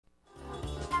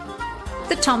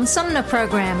The Tom Sumner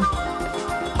Program.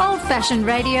 Old-fashioned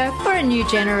radio for a new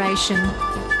generation.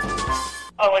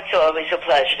 Oh, it's always a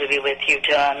pleasure to be with you,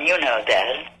 Tom. You know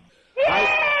that.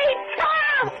 Yay,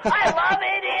 Tom! I love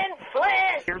it in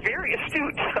Flint! You're very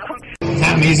astute, Tom.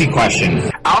 Tom, easy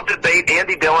question. I'll debate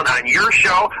Andy Dillon on your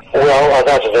show. Well,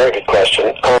 that's a very good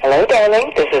question. Hello,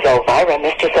 darling. This is Elvira,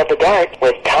 Mistress of the Dark,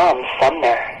 with Tom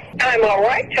Sumner. I'm all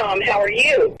right, Tom. How are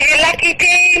you? You lucky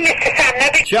day, Mr.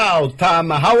 Sumner. Ciao, Tom.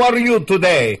 How are you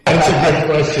today? That's a good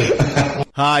question.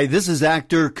 Hi, this is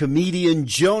actor, comedian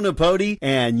Joe Napodi,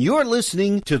 and you're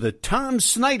listening to the Tom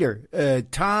Smothers.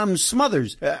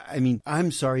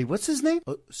 I'm sorry, what's his name?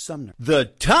 Sumner.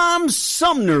 The Tom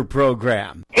Sumner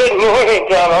Program. Good morning,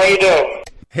 Tom. How you doing?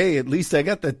 Hey, at least I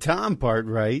got the Tom part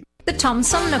right. The Tom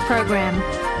Sumner Program.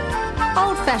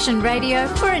 Old-fashioned radio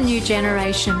for a new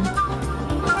generation.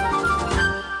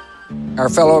 Our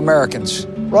fellow Americans.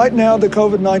 Right now, the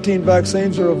COVID-19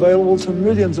 vaccines are available to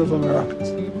millions of Americans.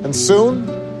 And soon,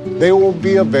 they will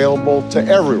be available to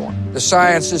everyone. The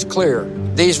science is clear.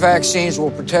 These vaccines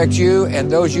will protect you and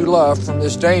those you love from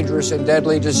this dangerous and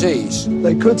deadly disease.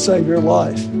 They could save your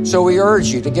life. So we urge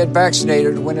you to get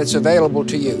vaccinated when it's available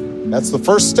to you. That's the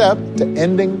first step to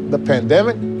ending the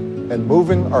pandemic and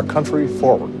moving our country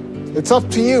forward. It's up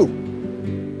to you.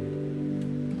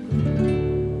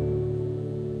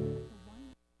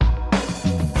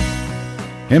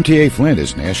 MTA Flint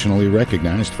is nationally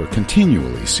recognized for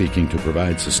continually seeking to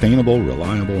provide sustainable,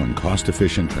 reliable, and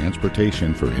cost-efficient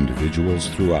transportation for individuals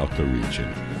throughout the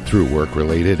region. Through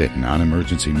work-related and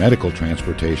non-emergency medical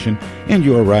transportation and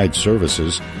Your Ride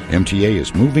services, MTA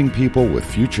is moving people with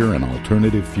future and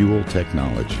alternative fuel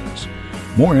technologies.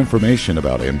 More information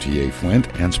about MTA Flint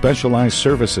and specialized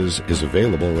services is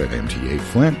available at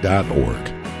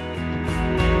mtaflint.org.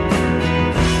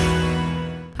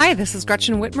 Hi, this is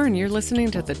Gretchen Whitmer, and you're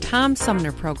listening to the Tom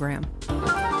Sumner Program.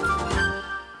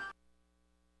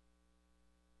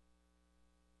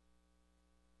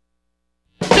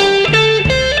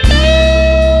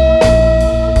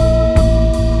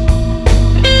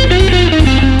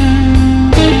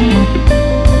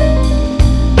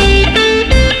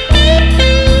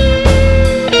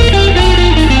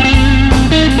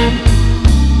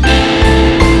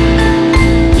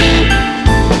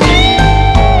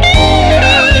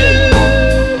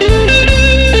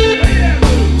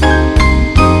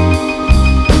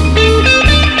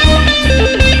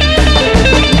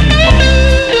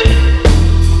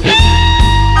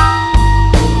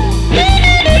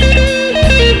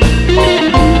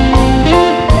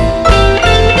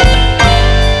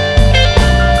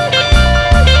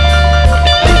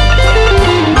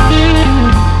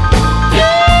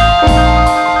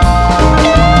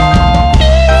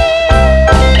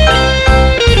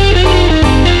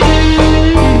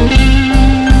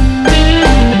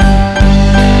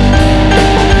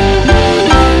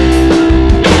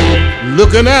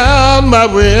 Looking out my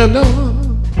window,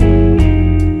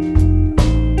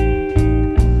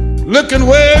 looking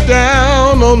way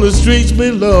down on the streets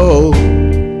below.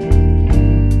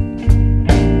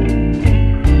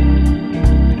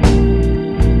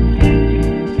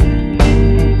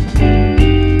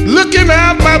 Looking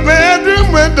out my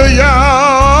bedroom window,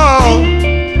 y'all,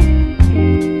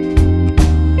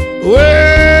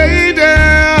 way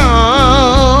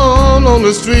down on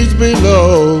the streets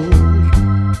below.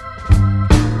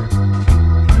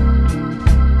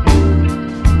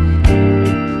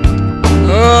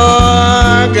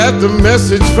 Got the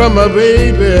message from my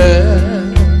baby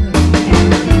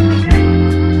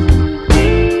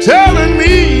telling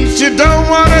me she don't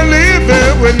want to live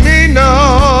here with me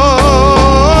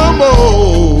no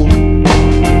more.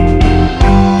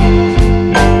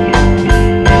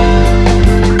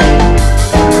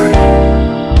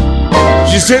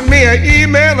 She sent me an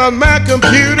email on my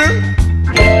computer,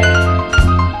 a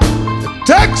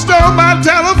text on my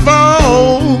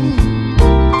telephone.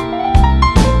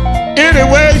 Any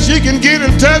way she can get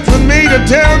in touch with me to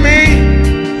tell me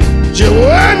she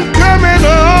wasn't coming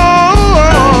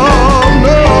home,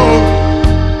 no.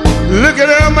 Looking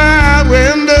out my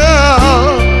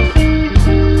window,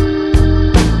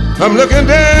 I'm looking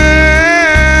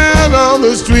down on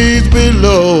the streets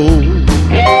below.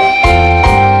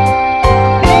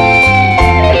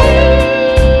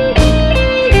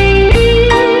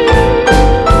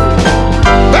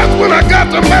 That's when I got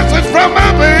the message from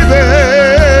my baby,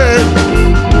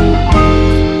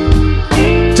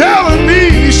 telling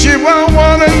me she won't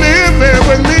wanna live here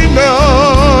with me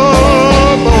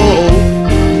no more.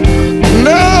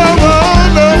 No more,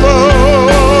 no more.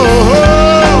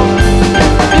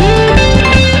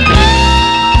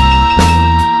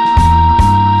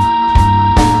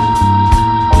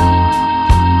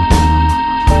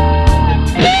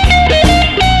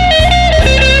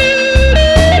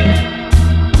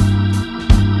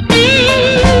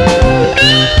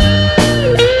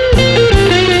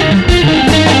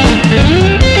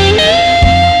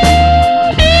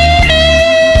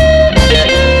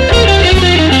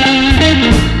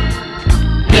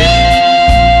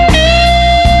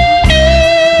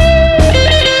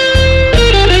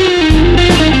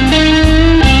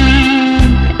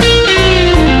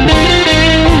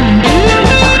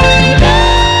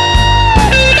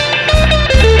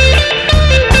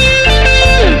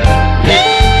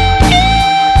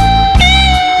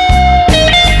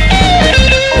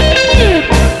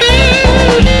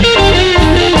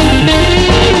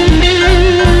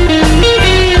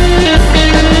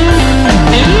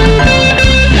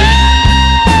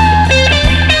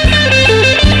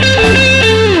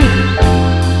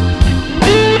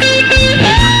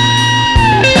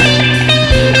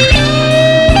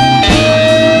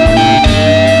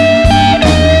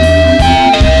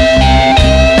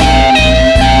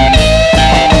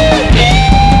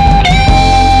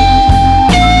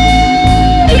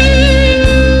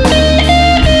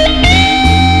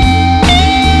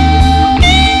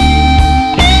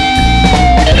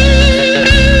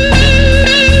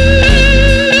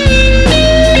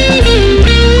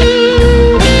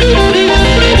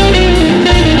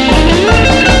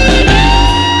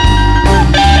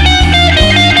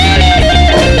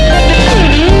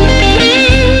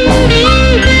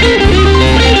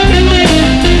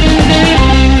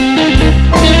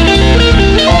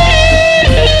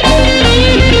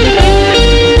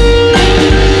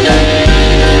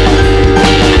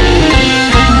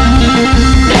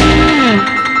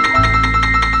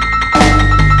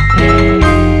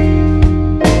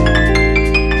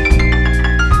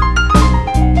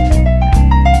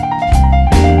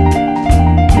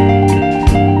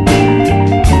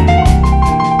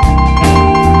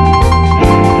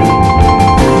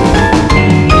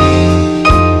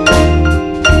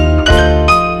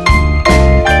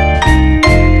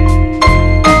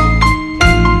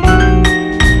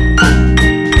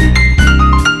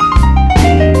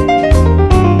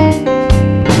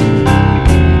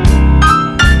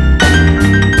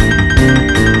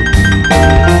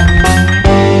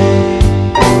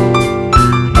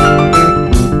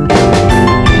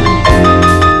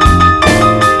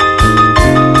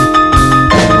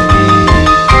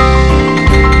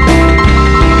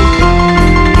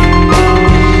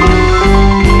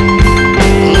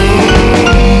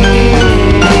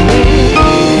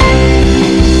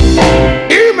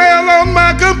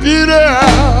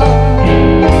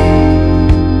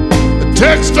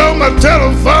 text on my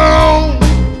telephone.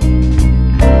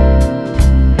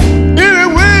 Any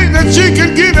way that she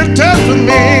could get in touch with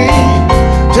me,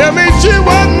 tell me she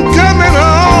wasn't coming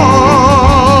home.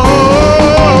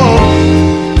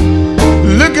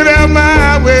 Looking out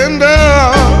my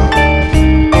window,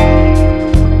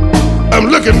 I'm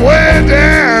looking way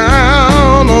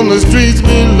down on the streets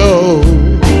below.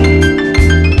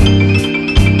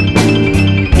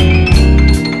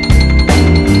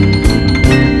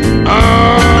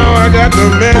 Oh, I got the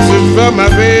message from my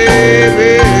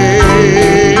baby,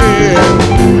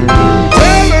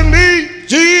 telling me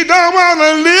she don't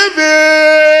wanna live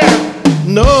it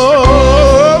no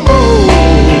more,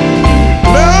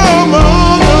 no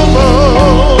more, no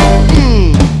more.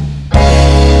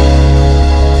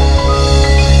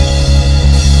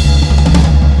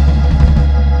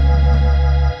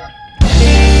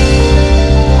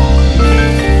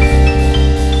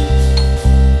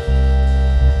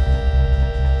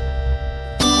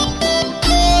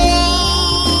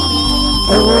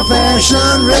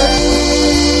 Old-fashioned radio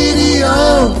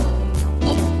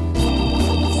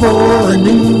for a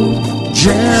new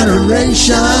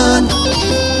generation.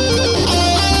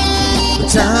 The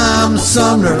Tom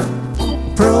Sumner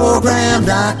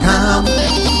Program.com.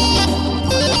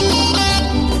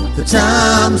 The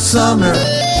Tom Sumner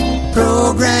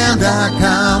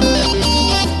Program.com.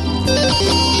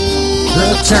 The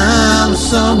Tom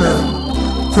Sumner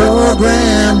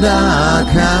Program.com.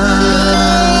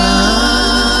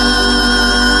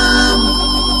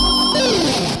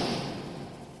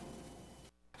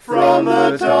 From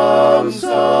the Tom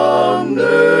Sumner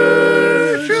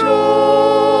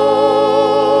Show.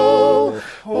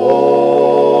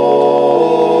 Oh,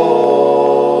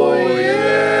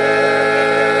 yeah.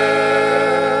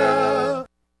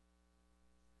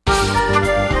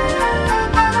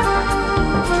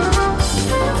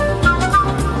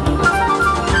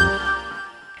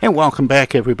 And welcome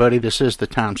back, everybody. This is the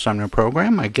Tom Sumner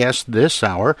Program. My guest this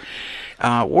hour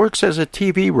works as a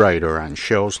TV writer on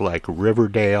shows like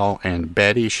Riverdale and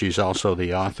Betty. She's also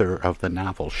the author of the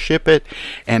novel Ship It.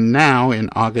 And now, in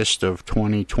August of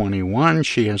 2021,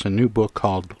 she has a new book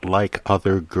called Like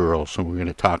Other Girls. So we're going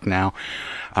to talk now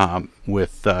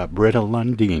with Britta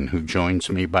Lundin, who joins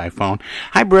me by phone.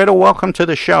 Hi, Britta. Welcome to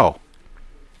the show.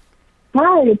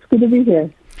 Hi. It's good to be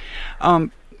here.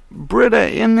 Britta,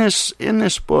 in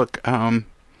this book,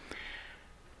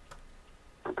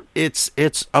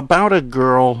 it's about a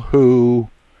girl who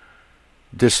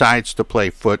decides to play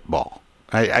football.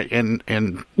 And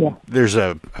there's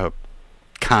a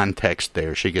context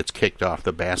there. She gets kicked off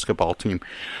the basketball team.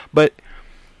 But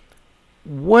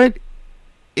what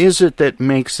is it that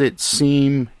makes it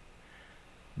seem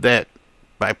that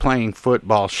by playing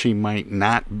football she might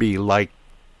not be like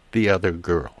the other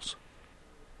girls?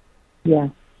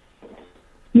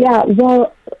 Yeah,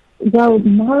 well,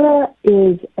 Mara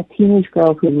is a teenage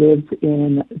girl who lives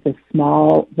in the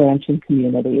small ranching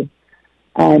community,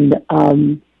 and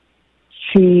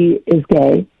she is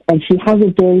gay, and she has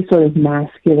a very sort of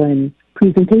masculine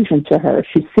presentation to her.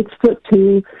 She's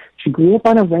 6'2". She grew up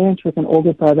on a ranch with an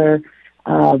older brother,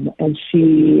 and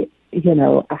she,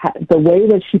 the way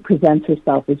that she presents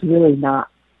herself is really not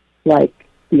like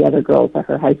the other girls at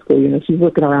her high school. She's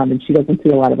looking around and she doesn't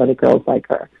see a lot of other girls like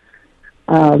her.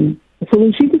 So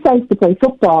when she decides to play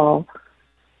football,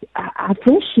 at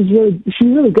first she's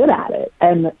really good at it,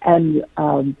 and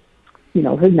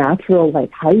her natural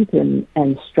height and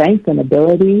strength and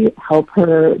ability help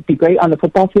her be great on the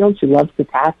football field. She loves to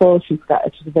tackle. She's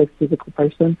a very physical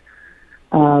person.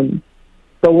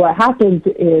 But what happens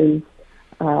is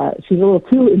she's a little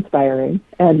too inspiring,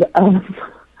 and a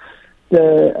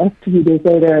few days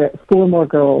later, 4 more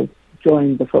girls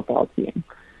joined the football team.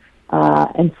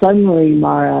 And suddenly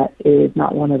Mara is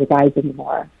not one of the guys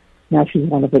anymore. Now she's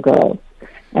one of the girls.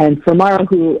 And for Mara,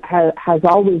 who has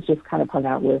always just kind of hung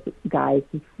out with guys,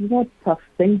 it's a tough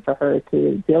thing for her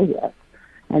to deal with.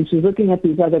 And she's looking at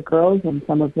these other girls, and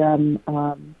some of them,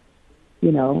 are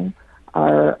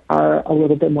a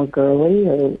little bit more girly,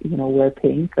 or, wear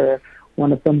pink, or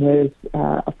one of them wears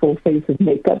a full face of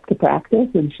makeup to practice.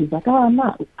 And she's like, I'm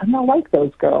not like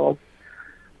those girls.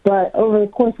 But over the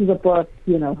course of the book,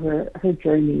 her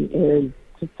journey is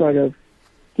to sort of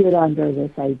get under this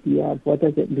idea of what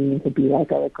does it mean to be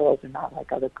like other girls or not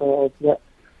like other girls. What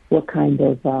kind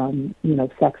of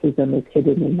sexism is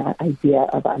hidden in that idea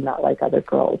of I'm not like other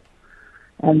girls,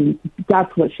 and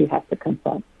that's what she has to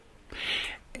confront.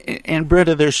 And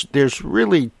Britta, there's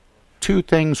really 2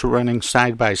 things running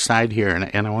side by side here,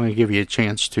 and I want to give you a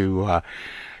chance to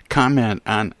comment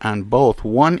on both.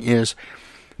 One is,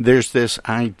 there's this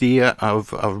idea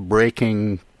of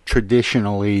breaking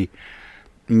traditionally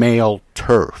male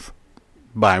turf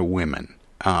by women,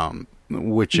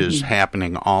 which is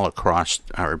happening all across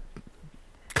our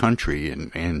country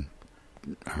and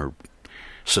our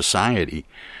society.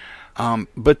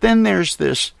 But then there's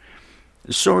this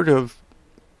sort of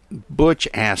butch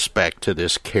aspect to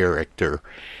this character.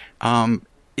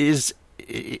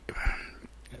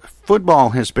 Football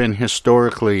has been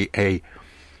historically a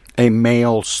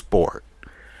male sport.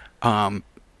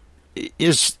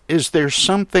 Is there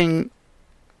something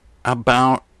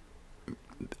about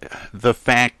the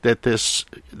fact that this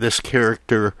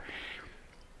character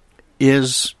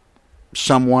is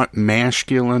somewhat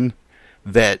masculine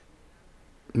that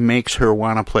makes her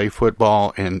want to play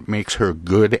football and makes her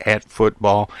good at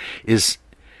football? Is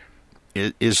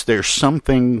there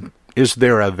something? Is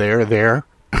there a there?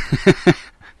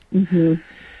 Mm-hmm.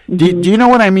 Do you know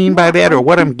what I mean by that, or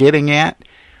what I'm getting at?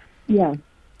 Yeah.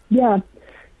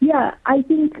 I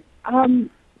think I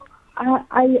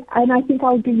think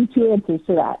I'll give you two answers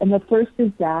to that. And the first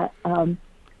is that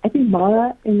I think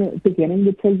Mara in the beginning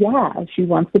would say, yeah, she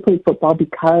wants to play football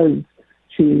because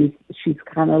she's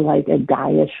kind of like a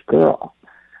guyish girl.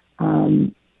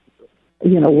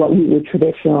 What we would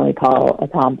traditionally call a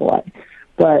tomboy.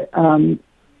 But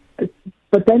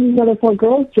then the other four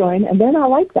girls join, and they're not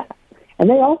like that. And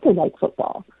they also like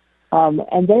football.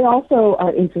 And they also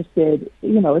are interested,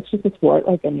 it's just a sport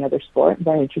like any other sport.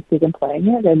 They're interested in playing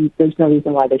it, and there's no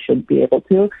reason why they shouldn't be able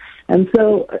to. And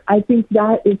so I think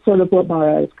that is sort of what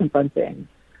Mara is confronting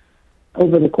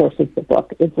over the course of the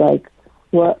book. It's like,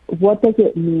 what does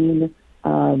it mean?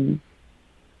 What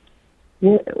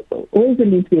does it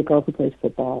mean to be a girl who plays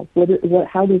football? How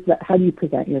do you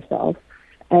present yourself?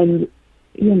 And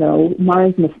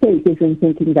Mara's mistake is in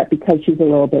thinking that because she's a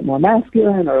little bit more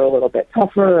masculine or a little bit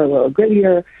tougher or a little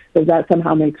grittier, that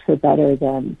somehow makes her better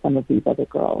than some of these other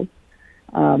girls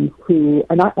who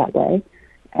are not that way.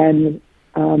 And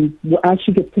as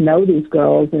she gets to know these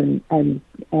girls and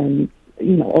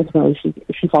ultimately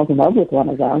she falls in love with one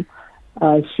of them,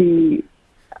 she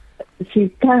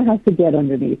kind of has to get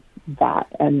underneath that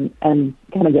and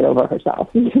kind of get over herself,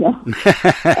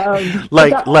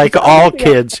 like all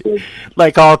kids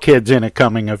in a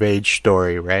coming of age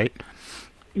story, right?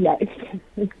 Yeah,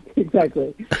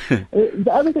 exactly.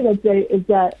 The other thing I'd say is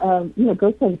that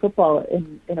girls playing football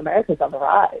in America is on the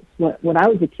rise. When I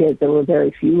was a kid, there were very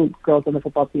few girls on the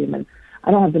football team, and I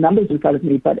don't have the numbers in front of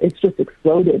me, but it's just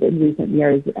exploded in recent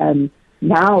years, and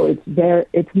now it's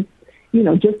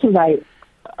just to write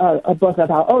a book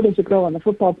about, there's a girl on the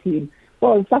football team.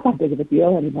 Well, it's not that big of a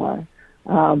deal anymore.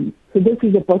 So this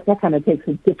is a book that kind of takes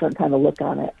a different kind of look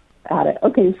at it.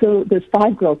 Okay, so there's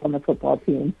 5 girls on the football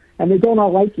team, and they don't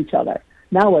all like each other.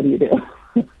 Now what do you do?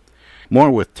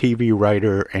 More with TV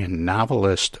writer and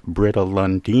novelist Britta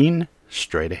Lundin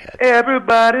straight ahead.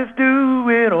 Everybody's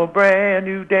doing a brand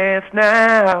new dance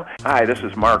now. Hi, this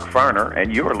is Mark Farner,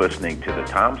 and you're listening to the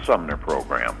Tom Sumner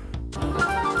Program.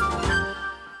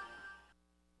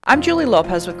 I'm Julie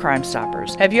Lopez with Crime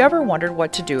Stoppers. Have you ever wondered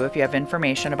what to do if you have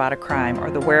information about a crime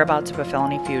or the whereabouts of a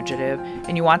felony fugitive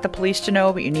and you want the police to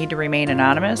know but you need to remain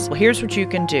anonymous? Well, here's what you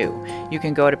can do. You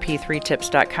can go to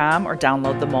p3tips.com or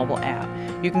download the mobile app.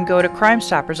 You can go to Crime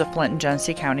Stoppers of Flint and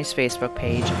Genesee County's Facebook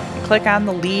page and click on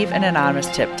the Leave an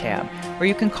Anonymous Tip tab, or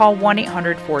you can call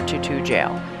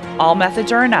 1-800-422-JAIL. All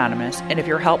methods are anonymous, and if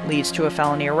your help leads to a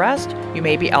felony arrest, you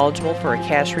may be eligible for a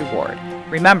cash reward.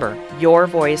 Remember, your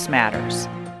voice matters.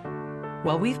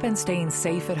 While we've been staying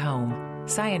safe at home,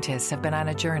 scientists have been on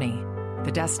a journey.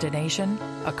 The destination,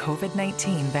 a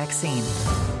COVID-19 vaccine.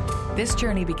 This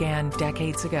journey began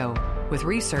decades ago with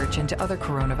research into other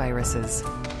coronaviruses.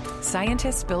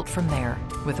 Scientists built from there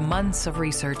with months of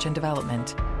research and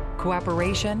development,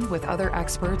 cooperation with other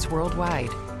experts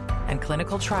worldwide, and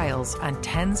clinical trials on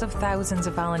tens of thousands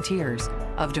of volunteers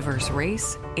of diverse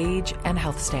race, age, and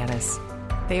health status.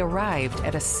 They arrived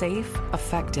at a safe,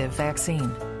 effective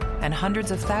vaccine, and hundreds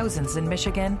of thousands in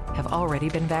Michigan have already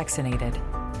been vaccinated.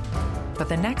 But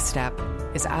the next step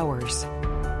is ours.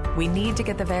 We need to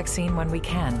get the vaccine when we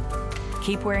can.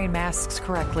 Keep wearing masks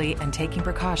correctly and taking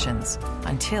precautions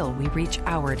until we reach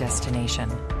our destination,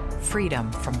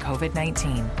 freedom from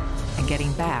COVID-19, and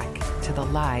getting back to the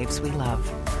lives we love.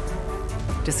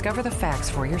 Discover the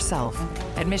facts for yourself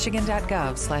at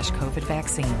michigan.gov/COVID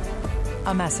vaccine.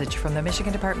 A message from the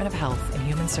Michigan Department of Health and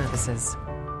Human Services.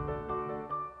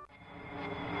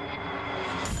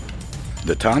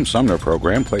 The Tom Sumner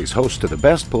Program plays host to the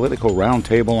best political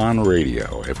roundtable on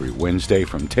radio every Wednesday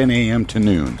from 10 a.m. to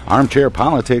noon. Armchair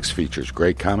Politics features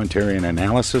great commentary and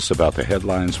analysis about the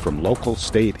headlines from local,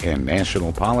 state, and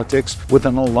national politics with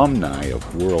an alumni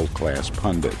of world-class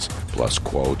pundits, plus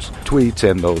quotes, tweets,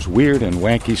 and those weird and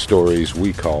wacky stories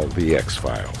we call the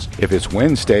X-Files. If it's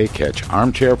Wednesday, catch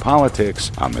Armchair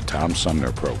Politics on the Tom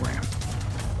Sumner Program.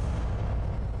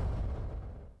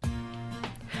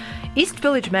 East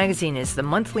Village Magazine is the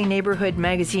monthly neighborhood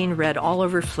magazine read all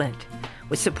over Flint.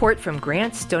 With support from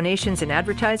grants, donations, and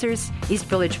advertisers, East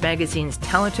Village Magazine's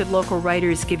talented local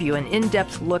writers give you an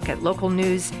in-depth look at local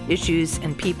news, issues,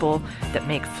 and people that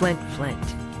make Flint, Flint.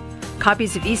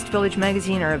 Copies of East Village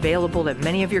Magazine are available at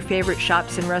many of your favorite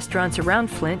shops and restaurants around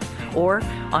Flint or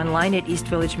online at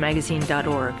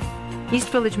eastvillagemagazine.org. East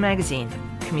Village Magazine,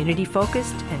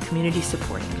 community-focused and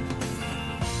community-supported.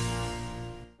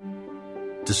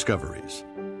 Discoveries.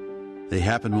 They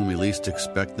happen when we least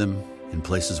expect them, in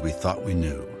places we thought we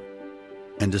knew.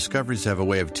 And discoveries have a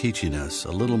way of teaching us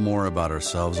a little more about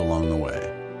ourselves along the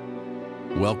way.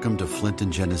 Welcome to Flint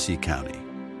and Genesee County,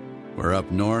 where up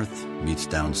north meets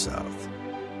down south.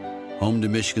 Home to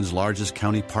Michigan's largest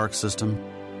county park system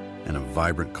and a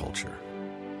vibrant culture.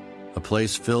 A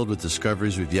place filled with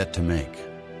discoveries we've yet to make,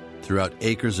 throughout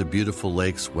acres of beautiful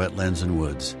lakes, wetlands, and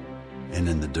woods, and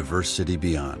in the diverse city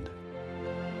beyond.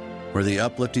 Where the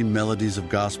uplifting melodies of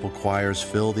gospel choirs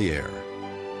fill the air,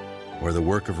 where the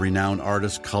work of renowned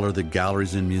artists color the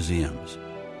galleries and museums,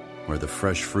 where the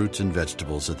fresh fruits and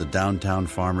vegetables at the downtown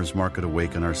farmers market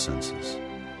awaken our senses,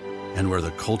 and where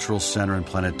the cultural center and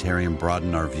planetarium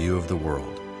broaden our view of the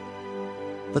world.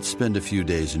 Let's spend a few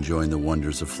days enjoying the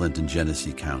wonders of Flint and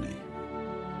Genesee County,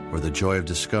 where the joy of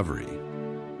discovery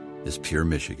is pure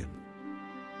Michigan.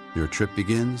 Your trip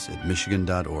begins at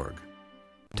michigan.org.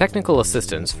 Technical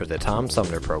assistance for the Tom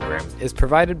Sumner Program is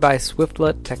provided by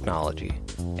Swiftlet Technology,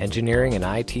 engineering and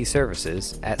IT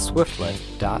services at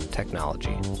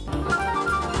swiftlet.technology.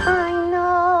 I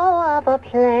know of a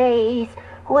place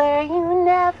where you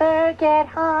never get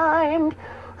harmed,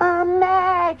 a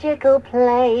magical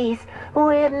place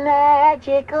with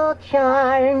magical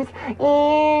charms,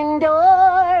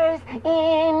 indoors,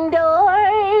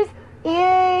 indoors,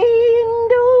 indoors.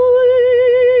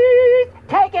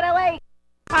 Take it away.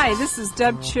 Hi, this is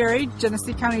Deb Cherry,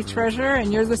 Genesee County Treasurer,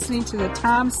 and you're listening to the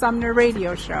Tom Sumner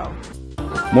Radio Show.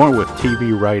 More with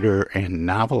TV writer and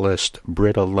novelist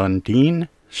Britta Lundin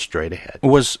straight ahead.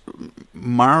 Was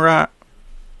Mara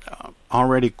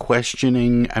already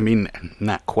questioning, I mean,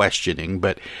 not questioning,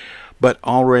 but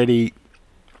already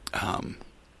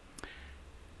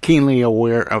keenly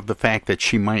aware of the fact that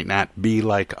she might not be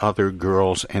like other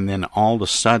girls, and then all of a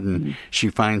sudden she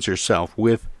finds herself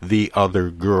with the other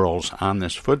girls on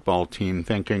this football team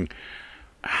thinking,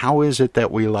 how is it that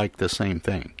we like the same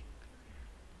thing?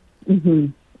 Mm-hmm.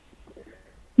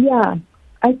 Yeah,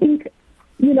 I think,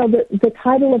 the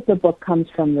title of the book comes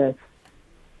from this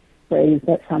phrase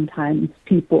that sometimes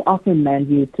people, often men,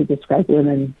 use to describe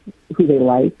women who they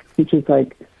like, which is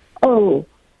like, oh,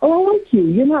 I like you.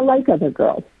 You're not like other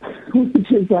girls,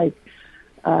 which is like,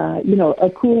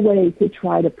 a cool way to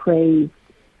try to praise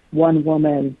one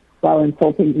woman while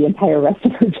insulting the entire rest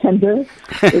of her gender.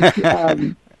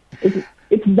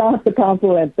 It's not the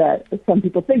compliment that some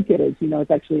people think it is. It's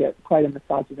actually quite a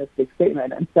misogynistic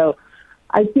statement. And so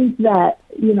I think that,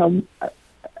 there's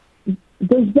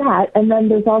that. And then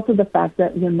there's also the fact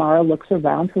that when Mara looks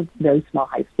around her very small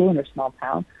high school in her small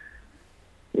town,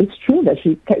 it's true that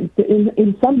she,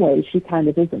 in some ways, she kind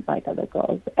of isn't like other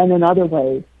girls. And in other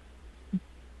ways,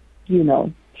 she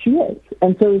is.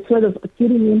 And so it's sort of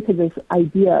getting into this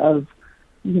idea of,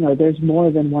 there's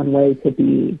more than one way to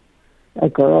be a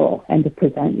girl and to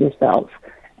present yourself.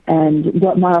 And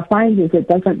what Mara finds is it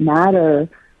doesn't matter,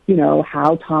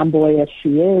 how tomboyish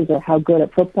she is or how good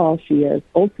at football she is.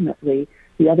 Ultimately,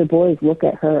 the other boys look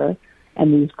at her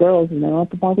and these girls, and they lump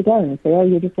them all together and say, oh,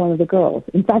 you're just one of the girls.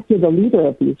 In fact, you're the leader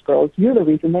of these girls. You're the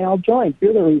reason they all joined.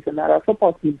 You're the reason that our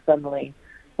football team suddenly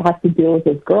has to deal with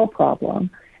this girl problem.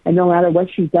 And no matter what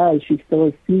she does, she still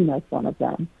is seen as one of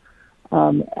them.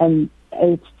 And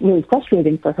it's really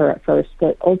frustrating for her at first,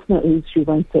 but ultimately she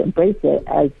learns to embrace it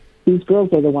as these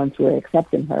girls are the ones who are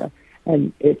accepting her.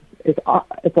 And it's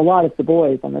a lot of the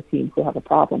boys on the team who have a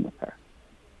problem with her.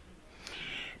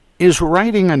 Is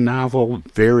writing a novel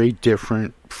very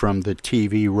different from the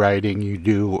TV writing you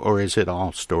do, or is it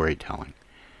all storytelling?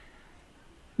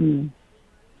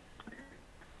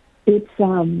 It's,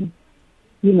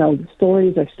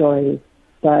 stories are stories,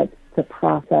 but the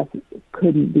process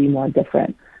couldn't be more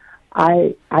different.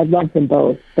 I love them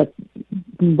both, but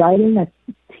writing a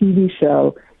TV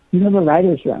show you have a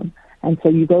writer's room. And so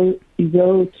you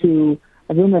go to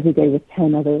a room every day with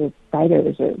 10 other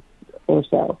writers or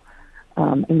so.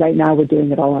 And right now we're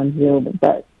doing it all on Zoom,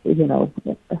 but,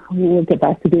 we'll get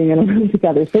back to being in a room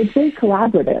together. So it's very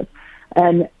collaborative.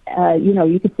 And,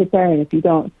 you could sit there, and if you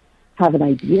don't have an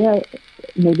idea,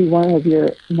 maybe one of your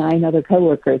 9 other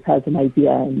coworkers has an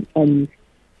idea, and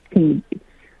can,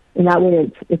 in that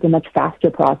way it's a much faster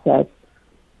process.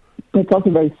 It's also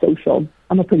very social.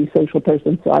 I'm a pretty social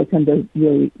person, so I tend to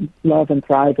really love and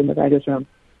thrive in the writer's room.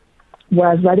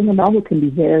 Whereas writing a novel can be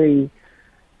very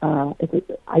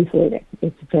it's isolating.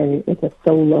 It's a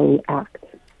solo act,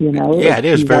 Yeah, it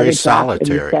is very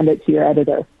solitary. And you send it to your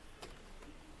editor.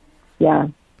 Yeah,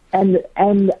 and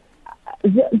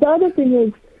the other thing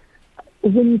is,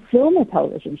 when you film a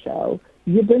television show,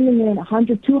 you're bringing in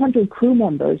 100, 200 crew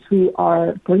members who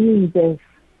are bringing this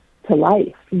to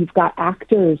life. You've got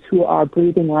actors who are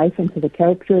breathing life into the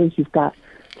characters. You've got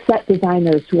set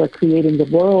designers who are creating the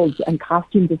worlds, and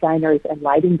costume designers and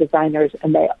lighting designers,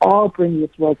 and they all bring this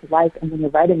world to life. And when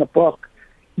you're writing a book,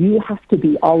 you have to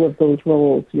be all of those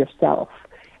roles yourself,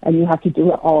 and you have to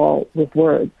do it all with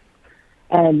words.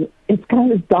 And it's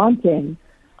kind of daunting,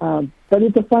 but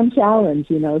it's a fun challenge,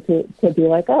 to be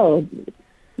like, I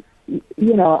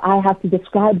have to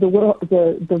describe the room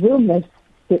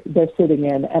they're sitting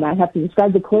in, and I have to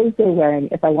describe the clothes they're wearing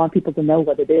if I want people to know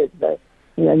what it is. But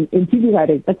in TV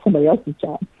writing, that's somebody else's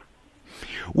job.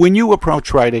 When you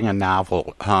approach writing a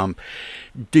novel,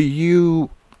 do you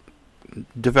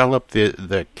develop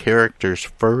the characters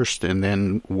first and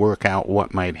then work out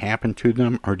what might happen to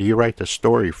them, or do you write the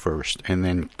story first and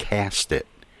then cast it?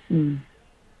 With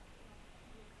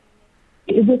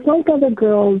Like Other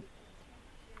Girls,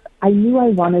 I knew I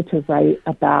wanted to write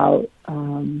about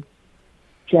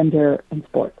gender and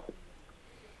sports,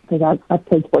 because I've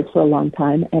played sports for a long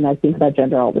time, and I think about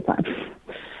gender all the time.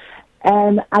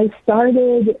 And I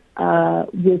started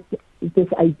with this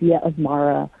idea of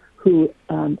Mara, who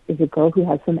is a girl who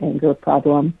has some anger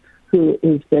problem, who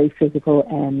is very physical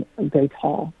and very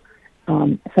tall,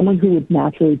 someone who would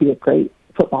naturally be a great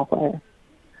football player.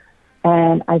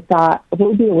 And I thought, what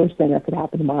would be the worst thing that could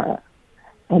happen to Mara?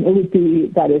 And it would be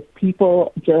that if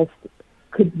people just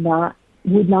would not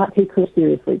take her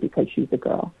seriously because she's a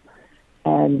girl.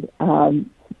 And so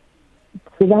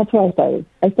that's where I started.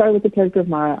 I started with the character of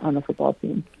Mara on the football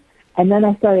team. And then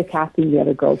I started casting the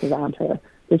other girls around her.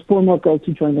 There's 4 more girls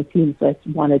who joined the team, so I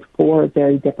wanted 4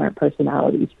 very different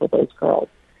personalities for those girls.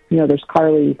 There's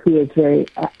Carly, who is very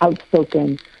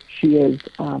outspoken. She is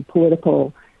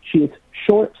political. She is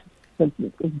short,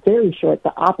 very short,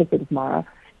 the opposite of Mara.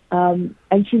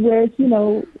 And she wears,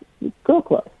 girl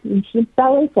clothes. And she has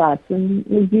ballet flats and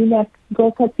V-neck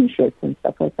girl cut T-shirts and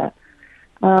stuff like that.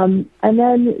 And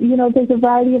then, there's a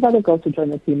variety of other girls who join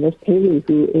the team. There's Haley,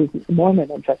 who is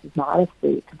Mormon and dresses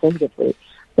modestly, conservatively.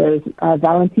 There's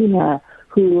Valentina,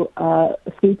 who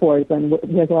skateboards and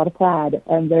wears a lot of plaid.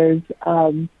 And there's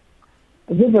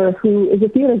River, who is a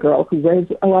theater girl who wears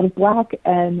a lot of black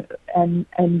and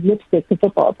lipstick to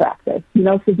football practice.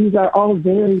 So these are all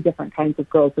very different kinds of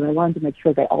girls, and I wanted to make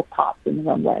sure they all popped in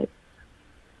their own way.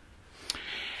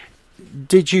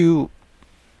 Did you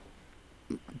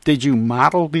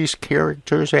model these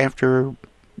characters after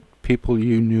people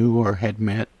you knew or had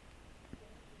met?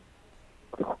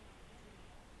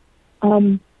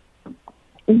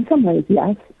 In some ways,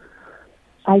 yes.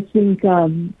 I think...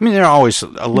 there's always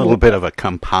a little bit of a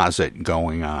composite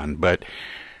going on, but,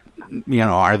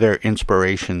 are there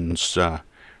inspirations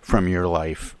from your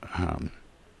life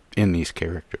in these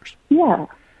characters? Yeah.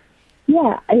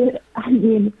 I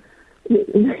mean...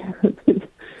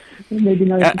 Maybe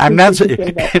not. I'm not,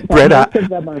 Britta. Most of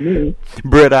them are me.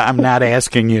 Britta, I'm not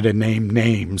asking you to name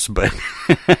names, but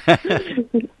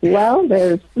well,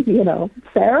 there's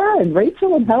Sarah and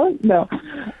Rachel and Helen. No,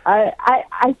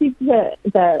 I think that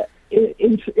the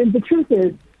truth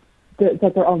is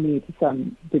that they're all me to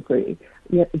some degree.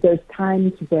 There's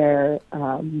times where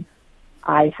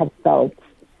I have felt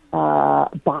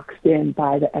boxed in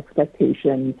by the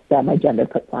expectations that my gender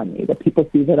puts on me, that people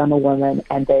see that I'm a woman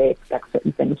and they expect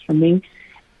certain things from me.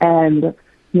 And,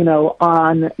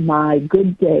 on my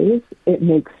good days, it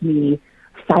makes me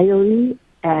fiery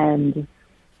and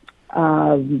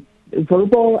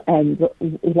verbal and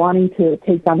wanting to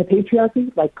take down the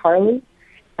patriarchy like Carly.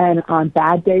 And on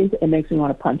bad days, it makes me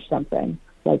want to punch something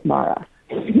like Mara.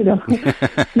 So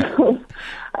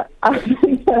I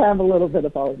think that I have a little bit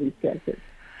of all of these characters.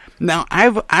 Now,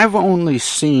 I've only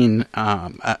seen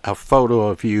a photo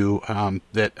of you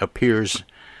that appears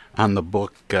on the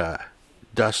book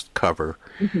Dust cover.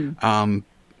 Mm-hmm.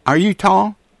 Are you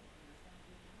tall?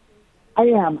 I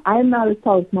am. I'm not as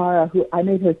tall as Mara, who I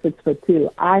made her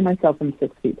 6'2". I myself am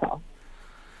 6 feet tall.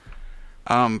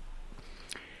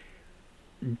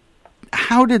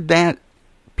 How did that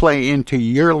play into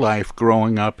your life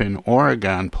growing up in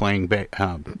Oregon?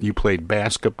 You played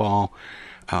basketball,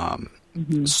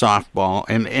 softball,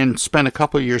 and spent a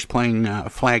couple of years playing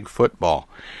flag football.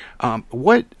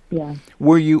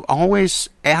 Were you always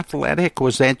athletic?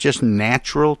 Was that just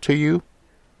natural to you?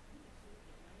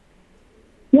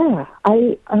 Yeah,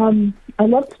 I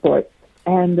love sports,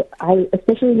 and I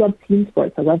especially love team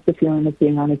sports. I love the feeling of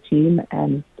being on a team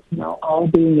and all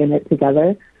being in it together.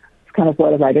 It's kind of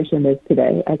what a writer's room is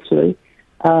today, actually.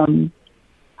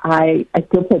 I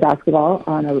still play basketball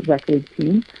on a rec league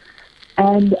team,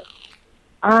 and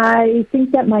I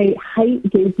think that my height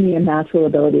gave me a natural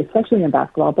ability, especially in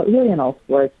basketball, but really in all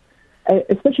sports.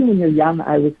 Especially when you're young,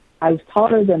 I was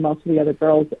taller than most of the other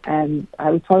girls, and I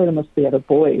was taller than most of the other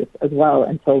boys as well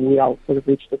until we all sort of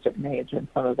reached a certain age, and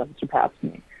some of them surpassed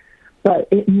me. But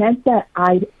it meant that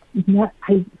I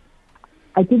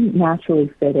didn't naturally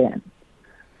fit in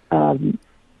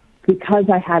because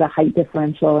I had a height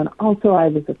differential, and also I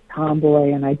was a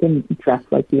tomboy, and I didn't dress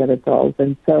like the other girls.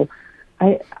 And so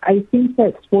I think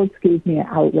that sports gave me an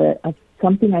outlet of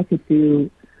something I could do,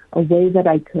 a way that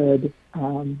I could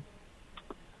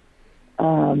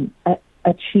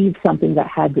achieve something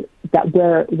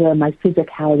where my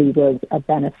physicality was a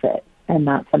benefit and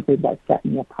not something that set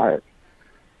me apart.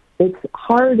 It's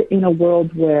hard in a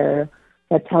world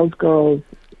that tells girls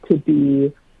to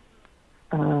be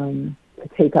to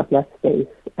take up less space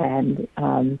and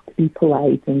to be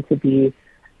polite and to be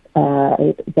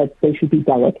that they should be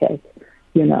delicate.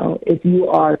 If you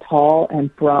are tall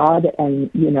and broad and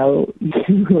you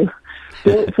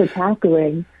built for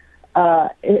tackling.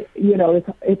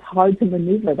 It's hard to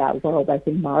maneuver that world. I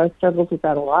think Mara struggles with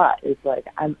that a lot. It's like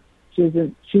she's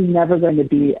never going to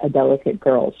be a delicate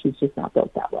girl. She's just not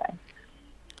built that way.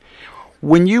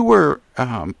 When you were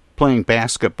playing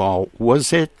basketball,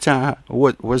 was it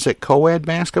co-ed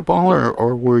basketball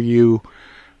or were you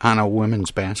on a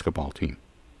women's basketball team?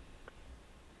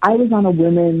 I was on a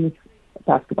women's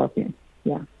basketball team.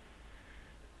 Yeah.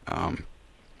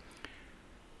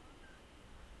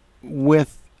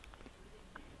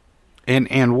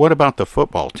 And what about the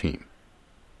football team?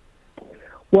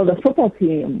 Well, the football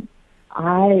team,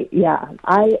 I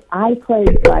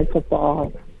played flag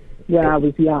football when I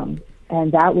was young,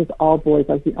 and that was all boys.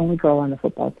 I was the only girl on the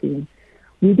football team.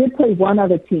 We did play one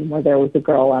other team where there was a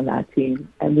girl on that team,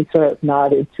 and we sort of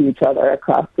nodded to each other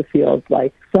across the field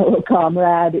like fellow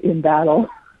comrade in battle.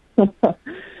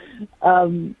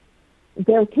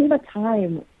 There came a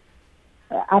time,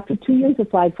 after 2 years of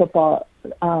flag football,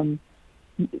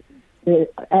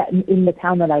 in the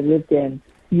town that I lived in,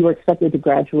 you were expected to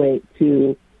graduate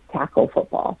to tackle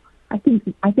football. I think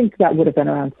that would have been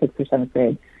around 6th or 7th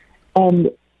grade.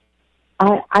 And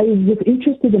I was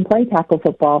interested in playing tackle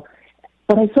football,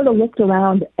 but I sort of looked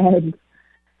around and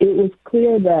it was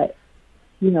clear that,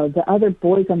 the other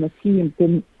boys on the team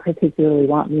didn't particularly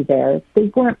want me there.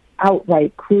 They weren't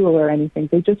outright cruel or anything.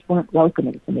 They just weren't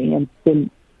welcoming to me and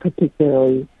didn't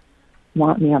particularly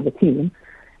want me on the team.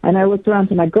 And I looked around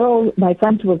to my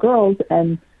friends who were girls,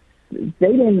 and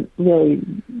they didn't really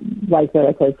like that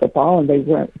I played football, and they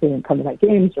didn't come to my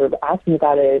games or ask me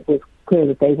about it. It was clear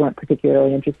that they weren't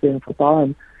particularly interested in football,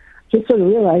 and just sort of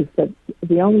realized that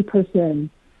the only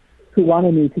person who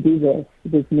wanted me to do this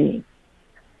was me.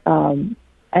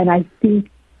 And I think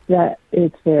that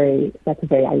that's a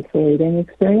very isolating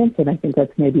experience, and I think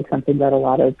that's maybe something that a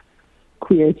lot of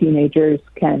queer teenagers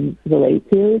can relate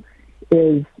to.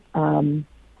 Is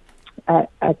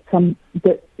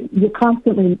you're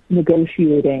constantly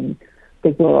negotiating the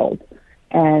world,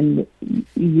 and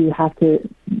you have to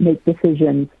make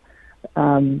decisions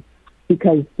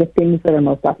because the things that are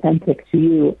most authentic to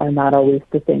you are not always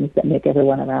the things that make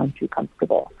everyone around you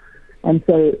comfortable. And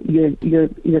so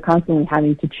you're constantly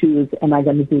having to choose: am I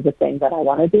going to do the thing that I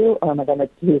want to do, or am I going to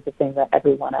do the thing that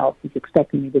everyone else is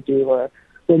expecting me to do, or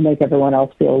will make everyone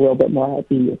else feel a little bit more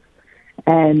at ease?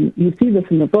 And you see this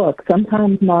in the book.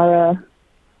 Sometimes Mara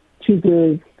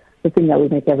chooses the thing that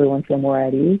would make everyone feel more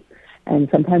at ease, and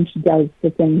sometimes she does the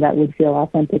thing that would feel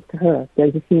authentic to her.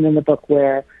 There's a scene in the book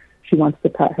where she wants to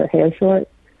cut her hair short,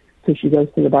 so she goes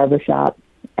to the barber shop,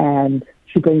 and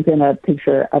she brings in a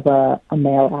picture of a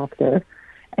male actor,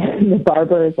 and the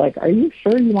barber is like, "Are you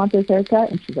sure you want this haircut?"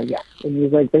 And she's like, "Yes." And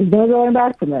he's like, "There's no going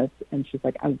back from this." And she's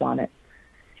like, "I want it."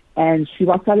 And she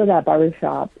walks out of that barber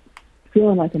shop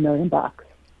feeling like $1 million,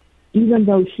 even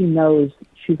though she knows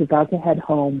she's about to head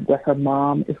home where her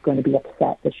mom is going to be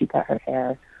upset that she cut her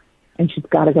hair, and she's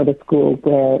got to go to school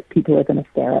where people are going to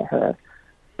stare at her.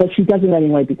 but she does it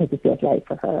anyway because it feels right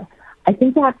for her. I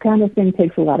think that kind of thing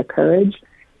takes a lot of courage,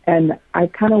 and I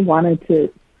kind of wanted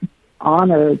to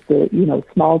honor the,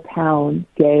 small town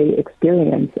gay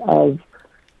experience of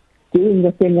doing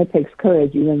the thing that takes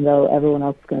courage, even though everyone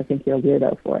else is going to think you're a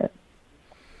weirdo for it.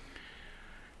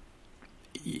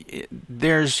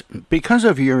 Because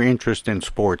of your interest in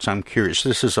sports, I'm curious.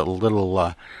 This is a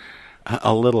little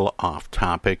off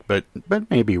topic, but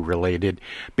maybe related.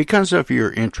 Because of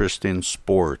your interest in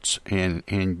sports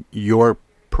and your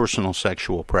personal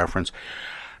sexual preference,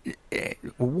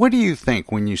 what do you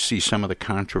think when you see some of the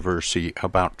controversy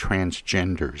about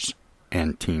transgenders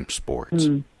and team sports?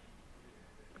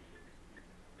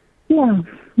 Yeah,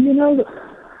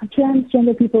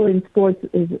 transgender people in sports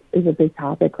is a big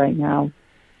topic right now.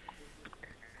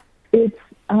 It's,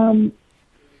 my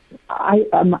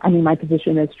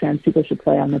position is trans people should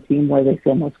play on the team where they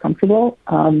feel most comfortable,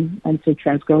 and so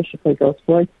trans girls should play girls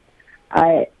sports.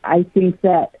 I think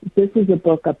that this is a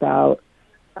book about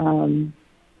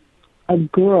a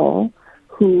girl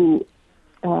who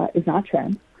is not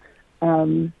trans,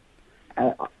 who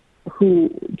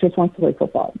just wants to play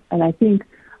football. And I think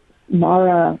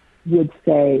Mara would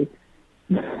say,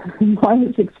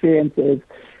 Mara's experience is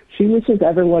she wishes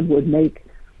everyone would make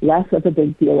less of a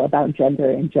big deal about gender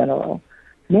in general.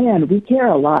 Man, we care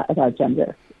a lot about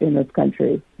gender in this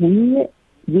country.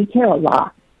 We care a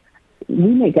lot.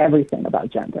 We make everything about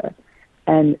gender,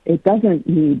 and it doesn't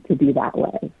need to be that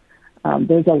way.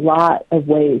 There's a lot of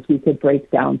ways we could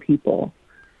break down people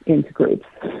into groups.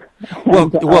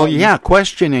 Well,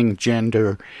 questioning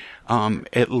gender,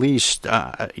 at least,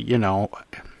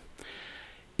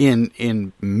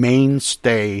 in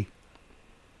mainstay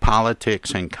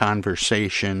politics and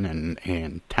conversation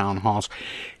and town halls,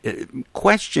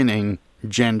 questioning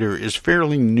gender is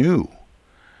fairly new.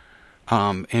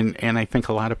 And I think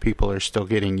a lot of people are still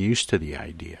getting used to the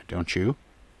idea, don't you?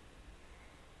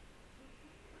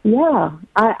 Yeah.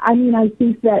 I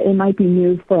think that it might be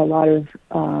new for a lot of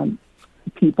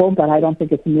people, but I don't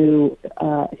think it's new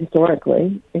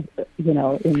historically. In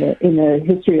the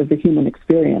history of the human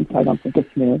experience, I don't think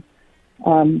it's new.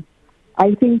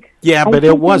 I think. Yeah, but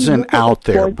it wasn't out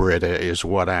there, Britta, is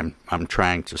what I'm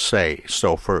trying to say.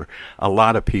 So for a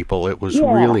lot of people, it was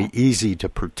really easy to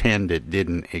pretend it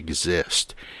didn't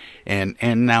exist, and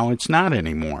now it's not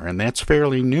anymore, and that's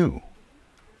fairly new.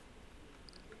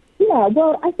 Yeah,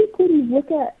 well, I think when you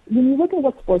look at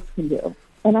what sports can do,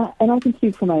 and I can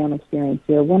speak from my own experience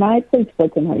here. When I played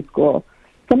sports in high school,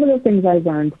 some of the things I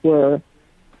learned were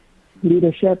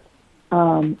leadership.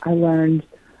 I learned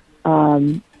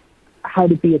how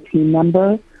to be a team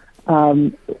member,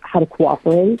 how to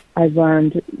cooperate. I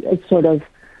learned sort of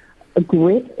a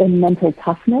grit and mental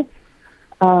toughness.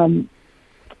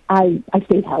 I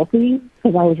stayed healthy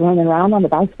because I was running around on the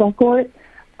basketball court.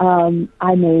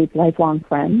 I made lifelong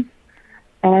friends.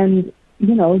 And,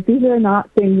 these are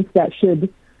not things that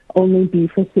should only be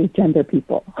for cisgender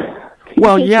people.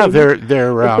 Well, yeah, they're if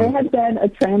there had been a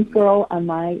trans girl on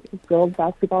my girls'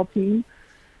 basketball team,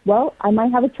 well, I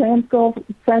might have a trans girl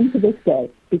friend to this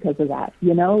day because of that.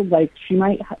 She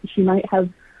might have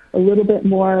a little bit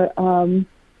more,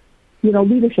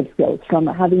 leadership skills from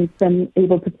having been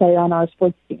able to play on our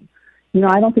sports team.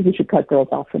 I don't think we should cut girls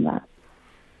off from that.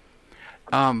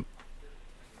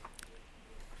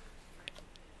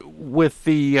 With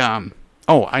the,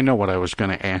 I know what I was going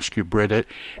to ask you, Britta.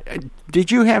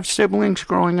 Did you have siblings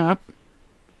growing up?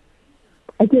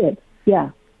 I did, yeah.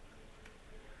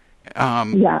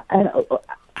 Yeah. And,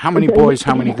 how many boys,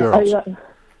 how many girls?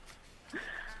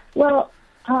 Well,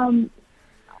 I'm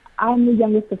the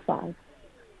youngest of 5.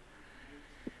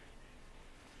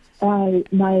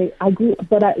 I grew,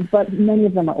 but many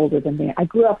of them are older than me. I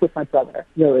grew up with my brother,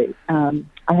 really. I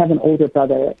have an older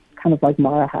brother, kind of like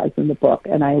Mara has in the book,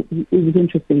 and it was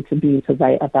interesting to me to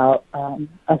write about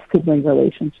a sibling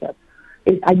relationship.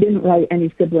 I didn't write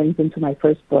any siblings into my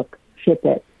first book, Ship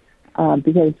It,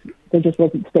 because there just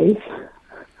wasn't space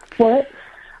for it.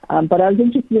 But I was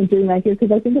interested in doing that here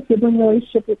because I think a sibling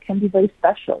relationship can be very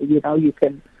special. You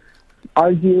can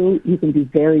argue, you can be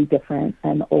very different,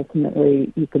 and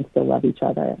ultimately you can still love each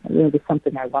other. It was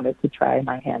something I wanted to try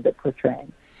my hand at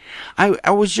portraying.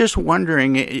 I was just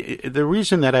wondering, the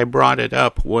reason that I brought it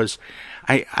up was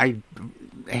I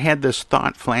had this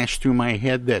thought flash through my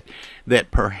head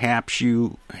that perhaps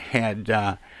you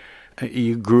had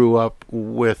you grew up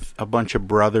with a bunch of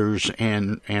brothers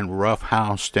and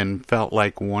roughhoused and felt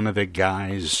like one of the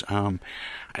guys. I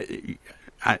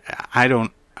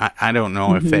don't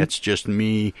know if that's just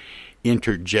me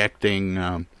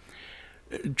interjecting,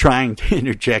 trying to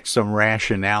interject some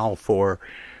rationale for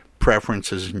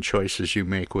preferences and choices you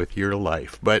make with your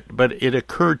life. But it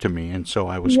occurred to me, and so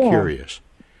I was curious.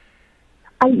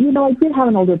 I did have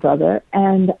an older brother,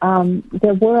 and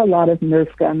there were a lot of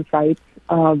Nerf gun fights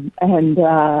and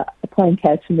playing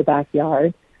catch in the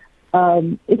backyard.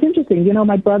 It's interesting,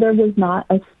 my brother was not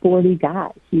a sporty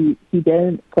guy. He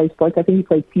didn't play sports. I think he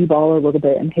played t-ball a little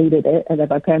bit and hated it, and then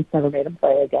my parents never made him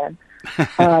play again.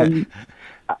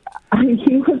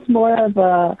 He was more of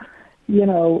a,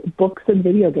 books and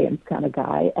video games kind of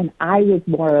guy, and I was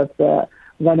more of the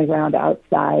running around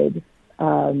outside,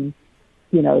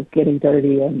 getting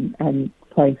dirty and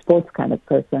playing sports kind of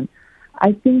person.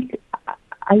 I think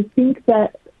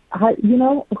that,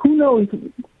 who knows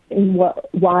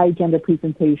why gender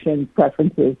presentation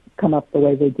preferences come up the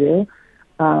way they do.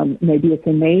 Maybe it's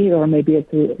innate, or maybe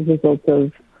it's a result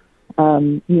of,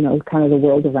 kind of the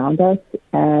world around us.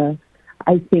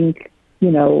 I think,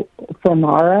 for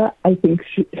Mara, I think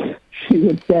she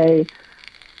would say,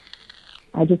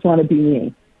 I just want to be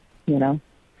me,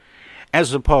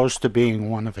 As opposed to being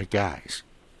one of the guys.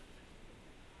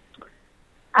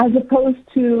 As opposed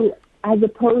to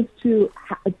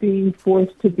being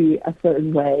forced to be a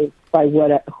certain way by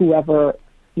whoever's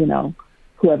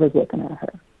looking at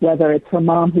her. Whether it's her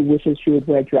mom who wishes she would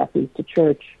wear dresses to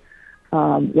church,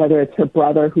 whether it's her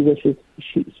brother who wishes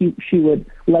she would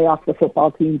lay off the football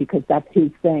team because that's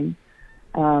his thing,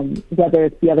 whether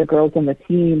it's the other girls on the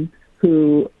team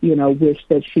who wish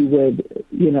that she would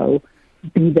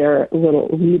be their little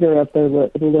leader of the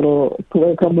little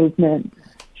political movement.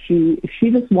 She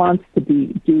just wants to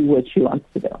do what she wants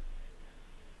to do.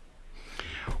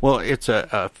 Well, it's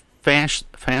a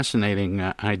fascinating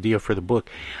idea for the book.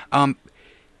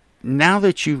 Now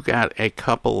that you've got a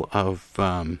couple of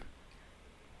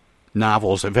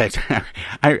novels, in fact,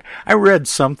 I read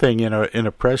something in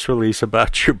a press release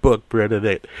about your book, Britta,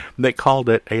 that they called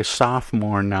it a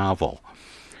sophomore novel.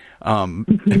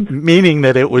 Meaning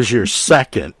that it was your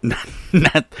second,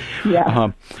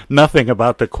 nothing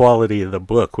about the quality of the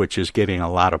book, which is getting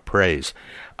a lot of praise.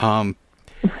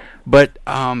 But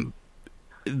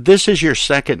this is your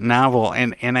second novel,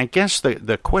 and I guess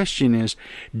the question is,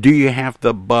 do you have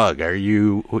the bug? Are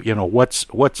you,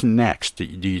 what's next? Do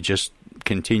you just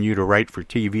continue to write for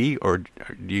TV, or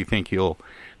do you think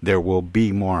there will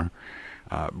be more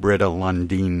Britta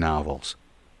Lundin novels?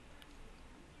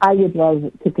 I would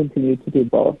love to continue to do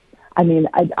both. I mean,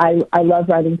 I love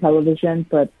writing television,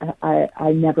 but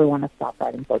I never want to stop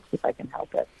writing books if I can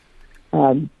help it.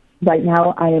 Right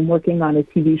now, I am working on a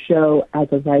TV show as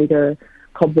a writer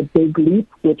called The Big Leap,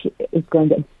 which is going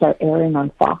to start airing on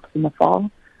Fox in the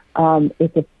fall.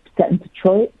 It's set in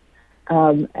Detroit,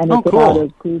 and it's about a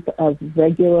group of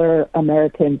regular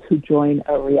Americans who join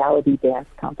a reality dance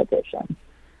competition.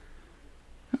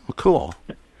 Oh, cool.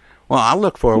 Well, I'll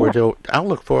look forward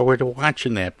to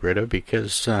watching that, Britta,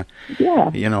 because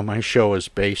my show is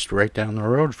based right down the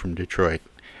road from Detroit.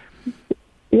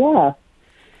 Yeah.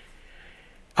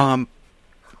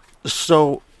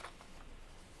 So,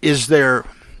 is there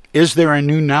a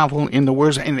new novel in the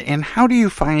works, and how do you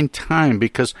find time?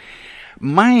 Because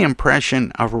my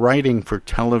impression of writing for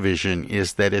television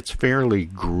is that it's fairly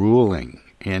grueling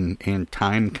and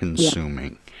time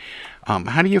consuming. Yeah.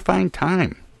 How do you find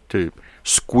time to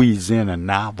squeeze in a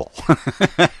novel?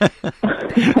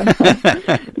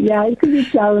 Yeah, it can be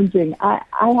challenging. I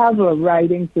have a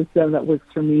writing system that works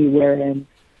for me, wherein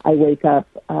I wake up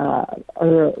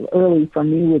early for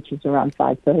me, which is around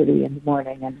 5:30 in the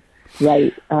morning, and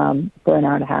write for an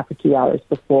hour and a half or 2 hours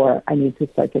before I need to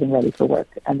start getting ready for work.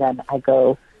 And then I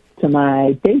go to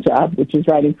my day job, which is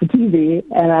writing for TV,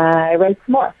 and I write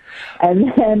some more.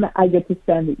 And then I get to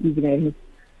spend the evenings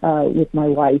with my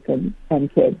wife and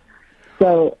kids.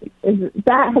 So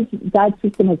that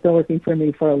system has been working for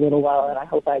me for a little while, and I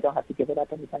hope I don't have to give it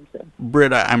up anytime soon.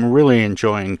 Britta, I'm really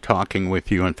enjoying talking with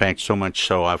you. In fact, so much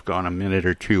so I've gone a minute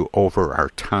or two over our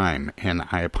time, and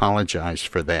I apologize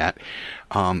for that.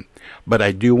 But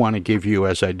I do want to give you,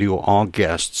 as I do all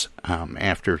guests,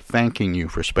 after thanking you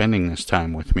for spending this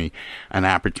time with me, an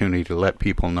opportunity to let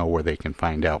people know where they can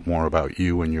find out more about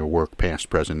you and your work,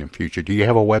 past, present, and future. Do you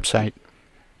have a website?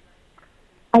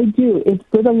 I do. It's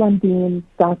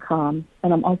BrittaLundin.com,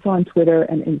 and I'm also on Twitter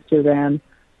and Instagram,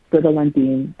 Britta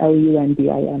Lundin,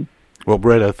 Lundin. Well,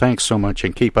 Britta, thanks so much,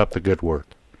 and keep up the good work.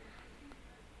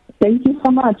 Thank you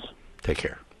so much. Take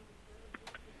care.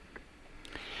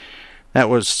 That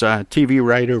was TV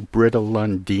writer Britta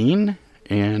Lundin,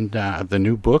 and the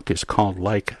new book is called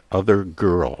Like Other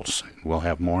Girls. We'll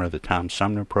have more of the Tom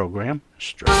Sumner program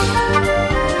straight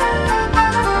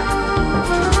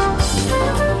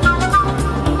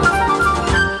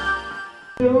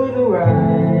To the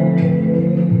right,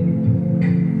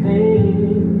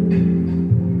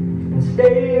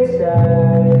 stay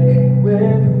inside with me.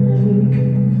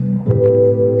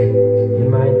 You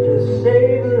might just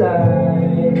save a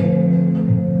life,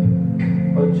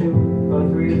 or 2, or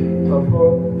 3, or 4,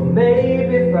 or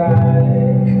maybe 5.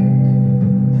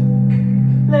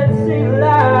 Let's save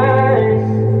lives.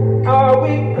 Are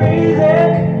we crazy?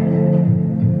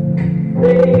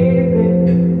 Baby,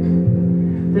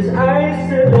 this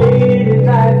isolated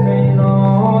life ain't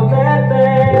all that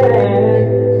bad.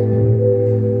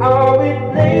 Are we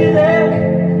lazy?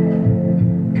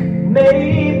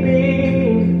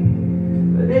 Maybe,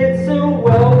 but it's a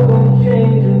welcome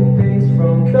change of pace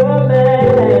from the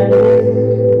madness.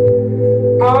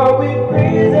 Are we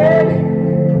crazy?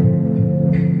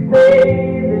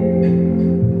 Maybe,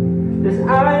 this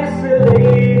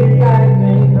isolated life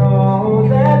ain't all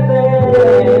that bad.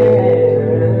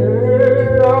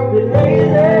 Are we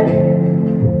lazy?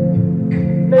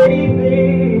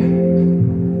 Maybe,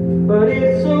 but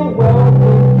it's a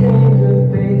welcome change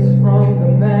of pace from the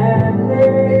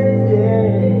madness,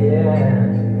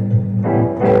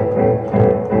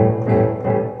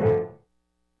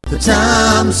 The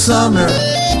Tom Sumner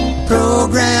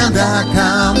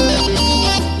Program.com.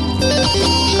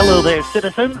 Hello there,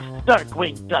 citizens.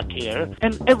 Darkwing Duck here,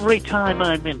 and every time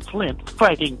I'm in Flint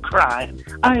fighting crime,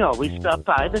 I always stop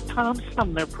by the Tom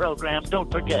Sumner Program.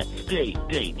 Don't forget, stay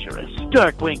dangerous.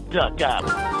 Darkwing Duck out.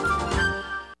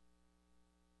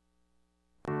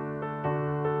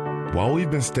 While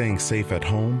we've been staying safe at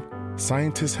home,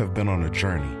 scientists have been on a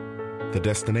journey. The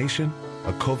destination?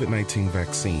 A COVID-19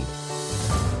 vaccine.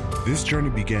 This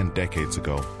journey began decades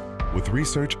ago with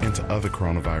research into other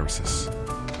coronaviruses.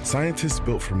 Scientists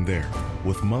built from there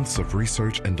with months of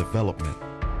research and development,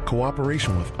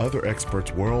 cooperation with other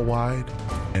experts worldwide,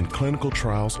 and clinical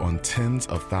trials on tens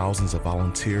of thousands of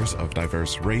volunteers of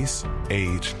diverse race,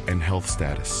 age, and health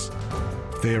status.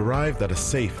 They arrived at a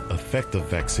safe, effective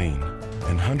vaccine,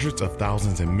 and hundreds of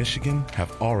thousands in Michigan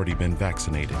have already been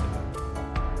vaccinated.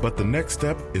 But the next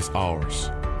step is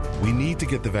ours. We need to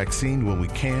get the vaccine when we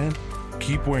can,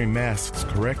 keep wearing masks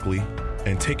correctly,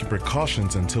 and taking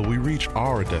precautions until we reach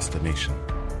our destination,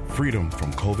 freedom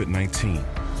from COVID-19,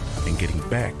 and getting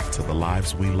back to the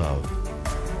lives we love.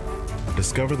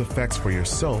 Discover the facts for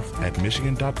yourself at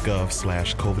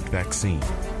michigan.gov/COVID vaccine.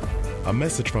 A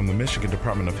message from the Michigan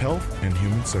Department of Health and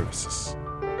Human Services.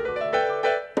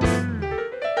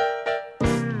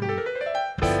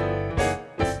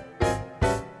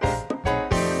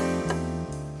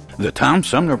 The Tom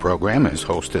Sumner Program has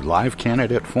hosted live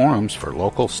candidate forums for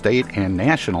local, state, and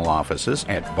national offices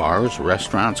at bars,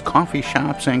 restaurants, coffee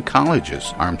shops, and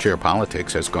colleges. Armchair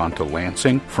Politics has gone to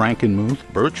Lansing, Frankenmuth,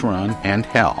 Birch Run, and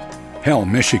Hell,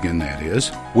 Michigan, that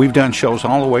is. We've done shows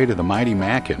all the way to the Mighty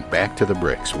Mac and back to the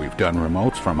Bricks. We've done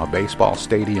remotes from a baseball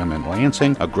stadium in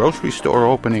Lansing, a grocery store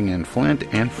opening in Flint,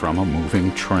 and from a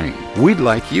moving train. We'd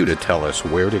like you to tell us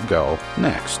where to go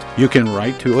next. You can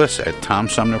write to us at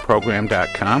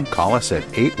TomSumnerProgram.com, call us at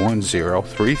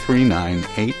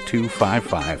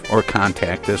 810-339-8255, or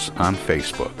contact us on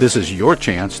Facebook. This is your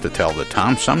chance to tell the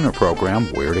Tom Sumner Program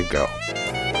where to go.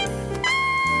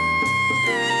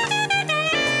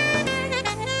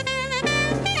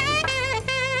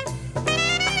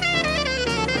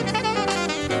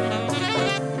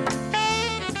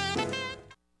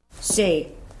 Say,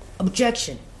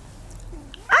 objection.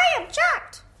 I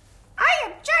object. I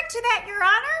object to that, Your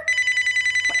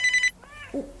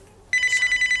Honor.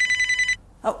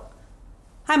 Oh,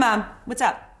 hi, Mom. What's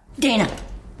up? Dana,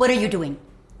 what are you doing?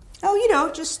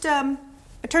 Oh, just,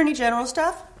 Attorney General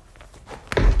stuff.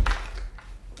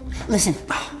 Listen,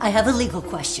 I have a legal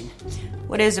question.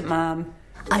 What is it, Mom?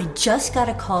 I just got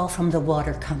a call from the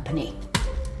water company.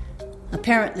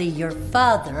 Apparently, your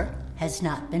father has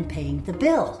not been paying the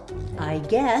bill. I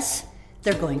guess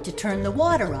they're going to turn the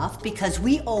water off because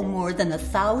we owe more than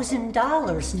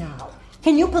 $1,000 now.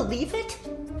 Can you believe it?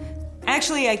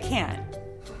 Actually, I can't.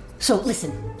 So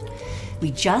listen, we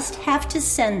just have to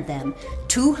send them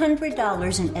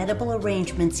 $200 in Edible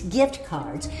Arrangements gift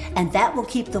cards, and that will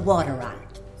keep the water on.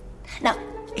 Now,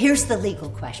 here's the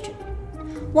legal question.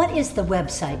 What is the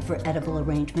website for Edible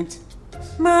Arrangements?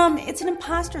 Mom, it's an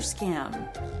imposter scam.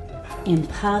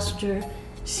 Imposter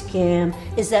scam.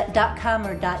 Is that .com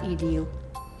or .edu?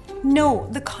 No,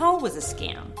 the call was a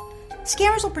scam.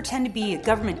 Scammers will pretend to be a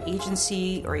government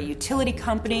agency or a utility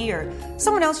company or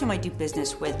someone else you might do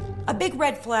business with. A big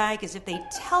red flag is if they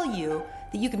tell you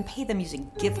that you can pay them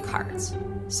using gift cards.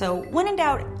 So when in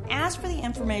doubt, ask for the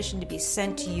information to be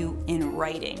sent to you in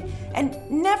writing. And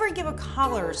never give a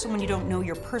caller or someone you don't know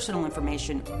your personal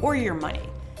information or your money.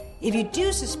 If you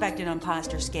do suspect an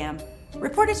imposter scam,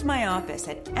 report it to my office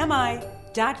at mi.gov/Flint.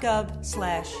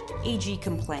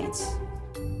 mi.gov/agcomplaints.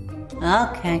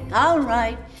 Okay, all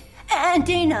right. And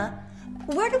Dina,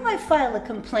 where do I file a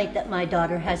complaint that my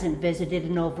daughter hasn't visited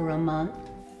in over a month?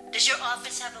 Does your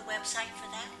office have a website for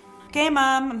that? Okay,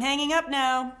 Mom, I'm hanging up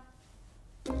now.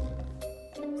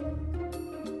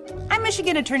 I'm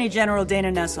Michigan Attorney General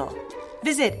Dana Nessel.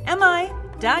 Visit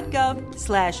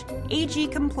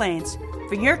mi.gov/agcomplaints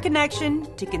for your connection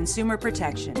to consumer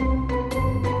protection.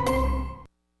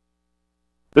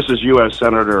 This is U.S.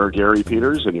 Senator Gary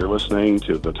Peters, and you're listening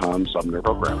to the Tom Sumner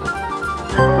Program.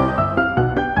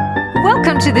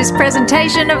 Welcome to this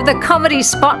presentation of the Comedy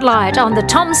Spotlight on the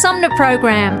Tom Sumner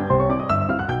Program.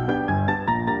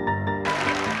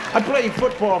 I played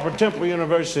football for Temple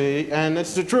University, and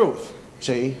it's the truth,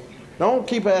 see? Don't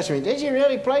keep asking me, did you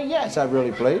really play? Yes, I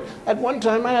really played. At one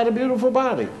time, I had a beautiful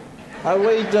body. I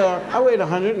weighed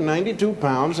 192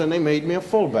 pounds, and they made me a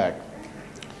fullback.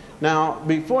 Now,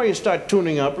 before you start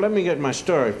tuning up, let me get my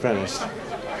story finished.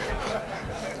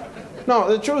 No,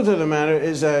 the truth of the matter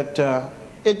is that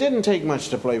it didn't take much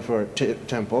to play for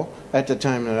Temple at the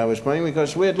time that I was playing,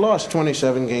 because we had lost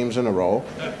 27 games in a row.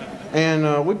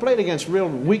 And we played against real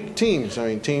weak teams. I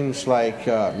mean, teams like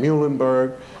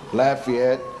Muhlenberg,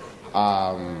 Lafayette,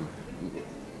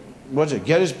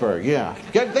 Gettysburg, yeah.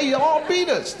 They all beat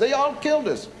us. They all killed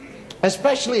us.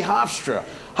 Especially Hofstra.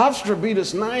 Hofstra beat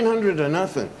us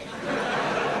 900-0.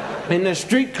 In their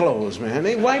street clothes, man.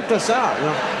 They wiped us out. You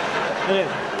know?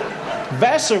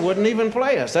 Vassar wouldn't even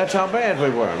play us. That's how bad we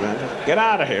were, man. Get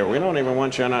out of here. We don't even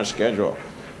want you on our schedule.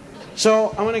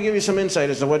 So I want to give you some insight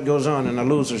as to what goes on in a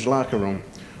loser's locker room.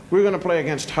 We're going to play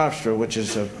against Hofstra, which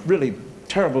is a really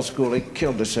terrible school. They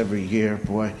killed us every year,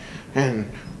 boy.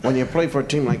 And when you play for a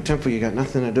team like Temple, you got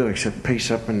nothing to do except pace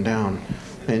up and down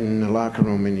in the locker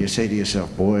room, and you say to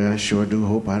yourself, boy, I sure do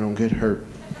hope I don't get hurt.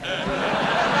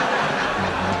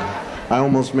 I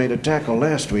almost made a tackle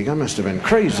last week. I must have been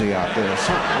crazy out there or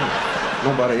something.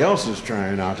 Nobody else is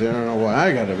trying out there. I don't know why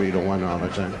I got to be the one all the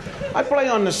time. I play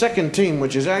on the second team,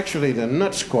 which is actually the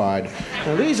nut squad.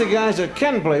 Now, these are guys that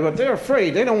can play, but they're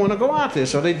afraid. They don't want to go out there,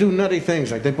 so they do nutty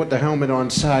things, like they put the helmet on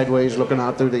sideways, looking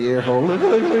out through the ear hole.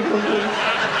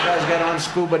 Guys got on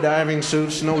scuba diving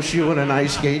suits, snowshoeing and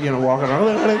ice skate, walking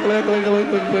around.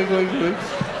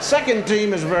 Second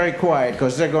team is very quiet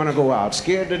because they're going to go out,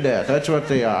 scared to death. That's what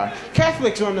they are.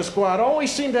 Catholics on the squad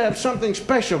always seem to have something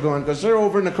special going because they're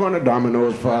over in the corner.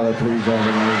 Dominoes, Father, please.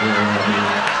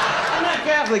 I'm not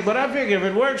Catholic, but I figure if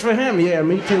it works for him, yeah,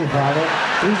 me too, Father.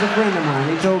 He's a friend of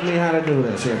mine. He told me how to do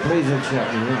this. Here, please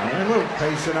accept me. And we're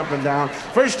pacing up and down.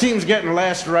 First team's getting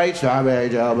last rights. And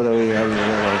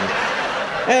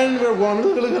we're going.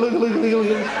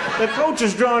 The coach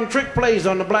is drawing trick plays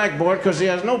on the blackboard because he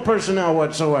has no personnel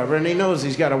whatsoever, and he knows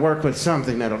he's got to work with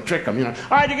something that'll trick him. All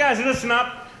right, you guys, listen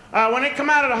up. When they come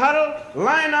out of the huddle,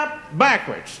 line up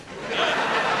backwards.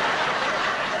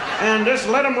 And just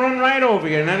let them run right over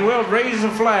you, and then we'll raise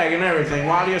the flag and everything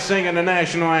while you're singing the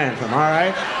national anthem, all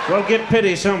right? We'll get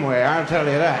pity somewhere, I'll tell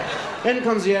you that. Then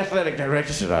comes the athletic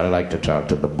director, says, I'd like to talk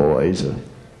to the boys.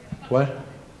 What?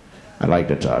 I'd like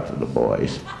to talk to the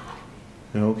boys.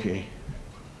 Okay.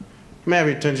 May I have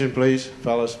your attention, please,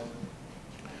 fellas?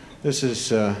 This is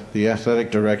the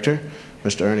athletic director,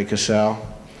 Mr. Ernie Casal.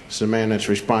 This is the man that's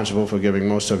responsible for giving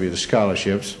most of you the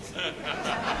scholarships.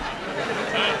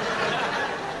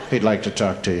 He'd like to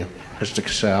talk to you. Mr.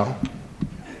 Casal.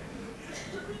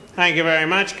 Thank you very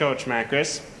much, Coach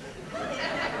Macris.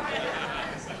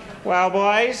 Well,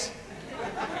 boys,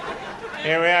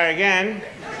 here we are again.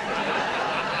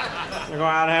 We're going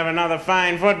out and have another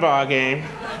fine football game.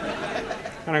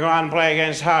 Going to go out and play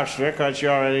against Hofstra, because you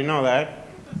already know that.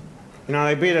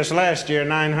 They beat us last year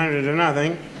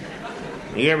 900-0.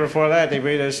 The year before that, they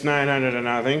beat us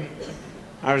 900-0.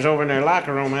 I was over in their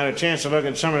locker room, had a chance to look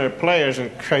at some of their players, and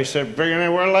Christ, they're bigger than they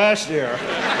were last year.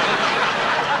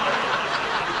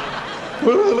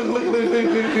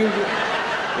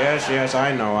 Yes,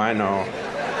 I know.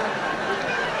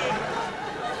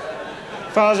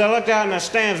 Fellas, I looked out in the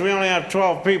stands. We only have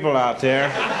 12 people out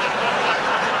there.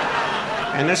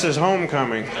 And this is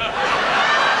homecoming.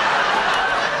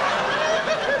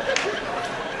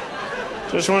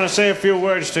 Just want to say a few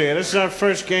words to you. This is our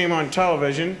first game on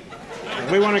television.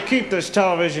 We want to keep this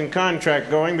television contract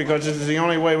going because this is the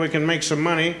only way we can make some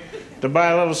money to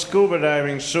buy little scuba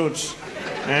diving suits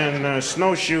and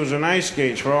snowshoes and ice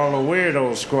skates for all the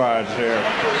weirdo squads here.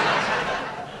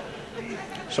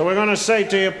 So we're going to say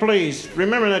to you, please,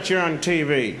 remember that you're on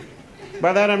TV.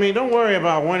 By that I mean, don't worry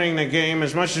about winning the game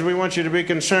as much as we want you to be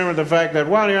concerned with the fact that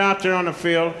while you're out there on the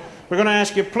field, we're going to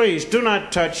ask you, please, do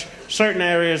not touch certain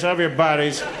areas of your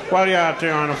bodies while you're out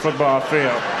there on a football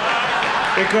field.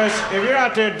 Because if you're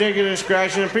out there digging and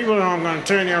scratching, people are going to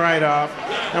turn you right off,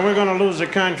 and we're going to lose the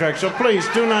contract. So please,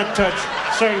 do not touch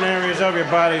certain areas of your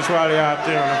bodies while you're out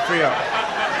there on the field.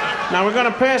 Now, we're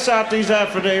going to pass out these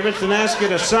affidavits and ask you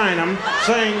to sign them,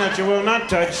 saying that you will not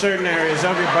touch certain areas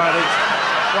of your bodies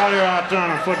while you're out there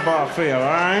on a football field, all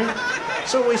right?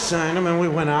 So we signed them, and we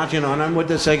went out, and I'm with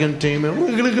the second team, and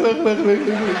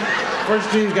first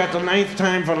team's got the 9th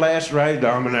time for last right.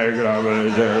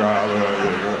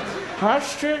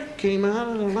 Hofstra came out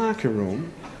of the locker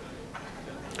room.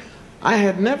 I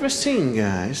had never seen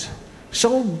guys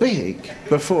so big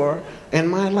before in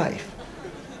my life.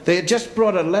 They had just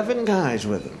brought 11 guys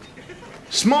with them.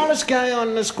 Smallest guy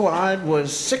on the squad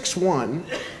was 6'1",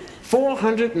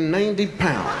 490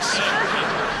 pounds.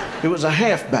 He was a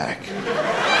halfback.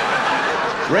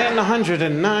 Ran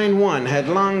 109-1, had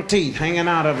long teeth hanging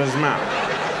out of his mouth.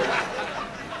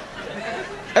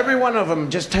 Every one of them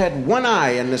just had one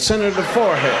eye in the center of the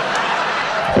forehead.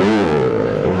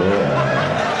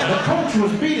 The coach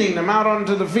was beating them out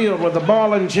onto the field with the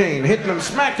ball and chain, hitting them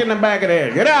smack in the back of the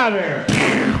head. Get out of there!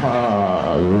 Go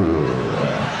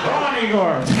on,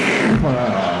 Igor.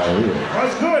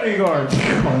 What's good, Igor?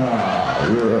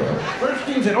 First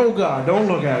team said, oh, God, don't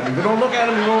look at him. If you don't look at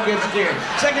him, you won't get scared.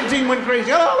 Second team went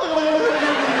crazy. Guys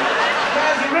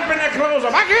are ripping their clothes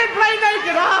off. I can't play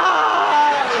naked.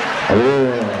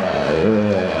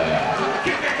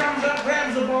 Kicker comes up,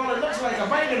 grabs the ball. It looks like a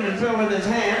vitamin pill in his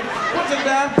hand. Puts it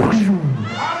down.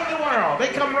 Out of the world. They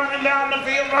come running down the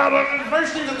field. The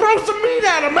first team says, throw some meat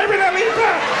at him. Maybe they'll eat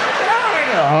that. Get out of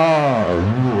here.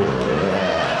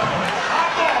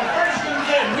 First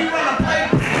team's in. We run a play.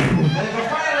 There's a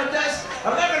pile of dust.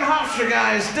 11 Hofstra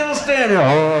guys still standing.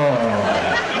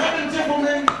 11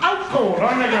 Tippelmen out cold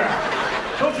on the ground.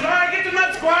 Coach said, all right, get the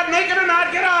nut squad, naked or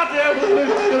not, get out there.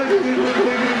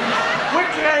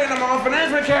 We're carrying them off, and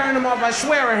as we're carrying them off, I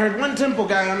swear I heard one Temple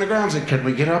guy on the ground say, can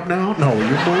we get up now? No, you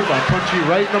move, I'll punch you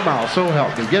right in the mouth, so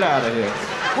help me, get out of here.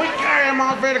 We carry them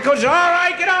off there, the coach said, all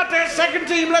right, get out there, second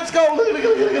team, let's go.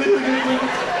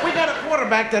 We got a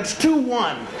quarterback that's 2-1.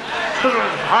 All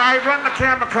right, run the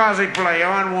kamikaze play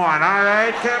on one, all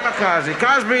right, kamikaze.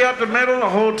 Cosby up the middle, the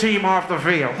whole team off the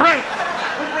field. Break!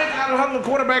 The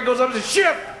quarterback goes up and says,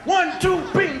 shift, 1, 2,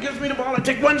 ping, gives me the ball. I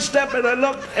take one step and I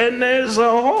look, and there's a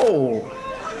hole.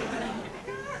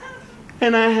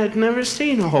 And I had never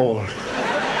seen a hole.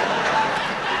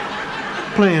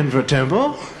 Playing for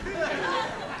Temple.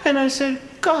 And I said,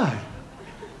 God,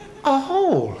 a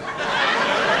hole.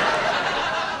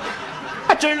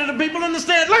 I turned to the people in the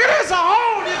stand, look at this, a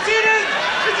hole, you see this?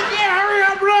 They said, yeah, hurry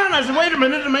up, run. I said, wait a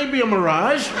minute, it may be a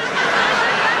mirage.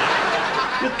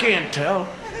 You can't tell.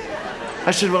 I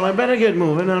said, well, I better get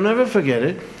moving. I'll never forget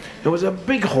it. There was a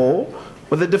big hole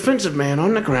with a defensive man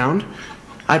on the ground.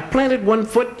 I planted one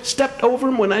foot, stepped over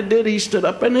him. When I did, he stood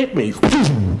up and hit me.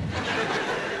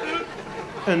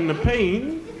 And the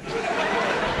pain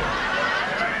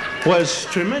was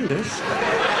tremendous.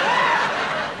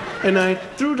 And I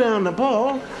threw down the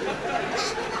ball,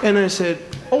 and I said,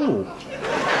 oh.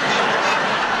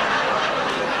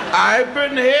 I've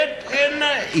been hit in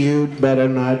the... You'd better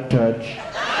not touch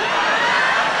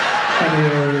any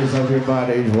areas of your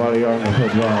bodies while you're on the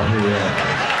football field.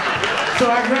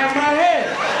 So I grabbed my head.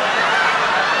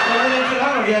 And they said,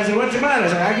 oh, yeah, I said, what's the matter? I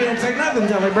said, I can't say nothing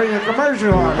until they bring a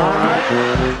commercial on.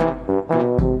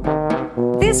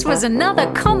 This was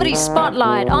another comedy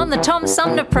spotlight on the Tom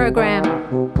Sumner program.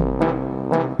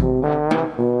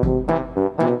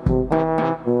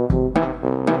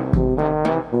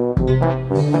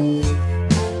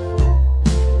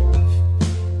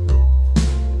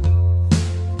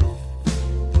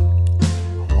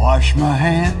 Wash my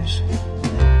hands,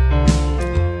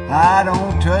 I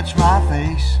don't touch my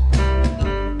face.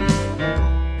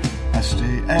 I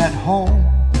stay at home,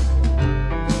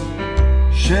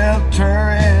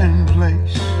 shelter in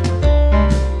place.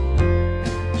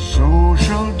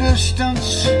 Social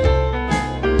distance,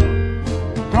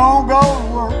 don't go to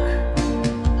work.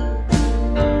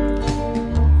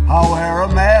 I wear a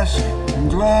mask and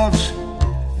gloves,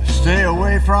 stay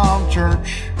away from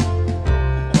church.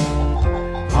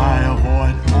 I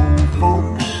avoid old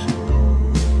folks,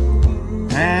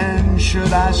 and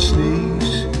should I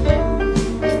sneeze,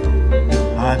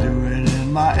 I do it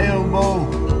in my elbow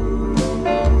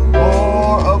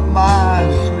or up my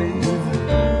sleeve.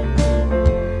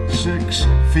 6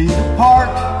 feet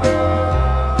apart,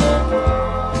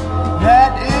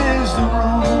 that is the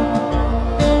rule.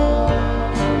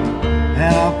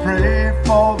 And I pray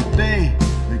for the day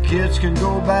the kids can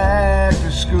go back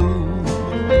to school.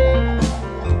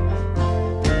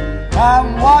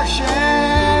 I'm washing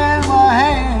my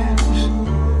hands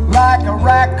like like a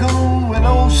raccoon with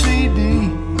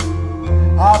OCD.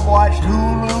 I've watched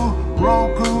Hulu,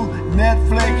 Roku,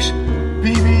 Netflix,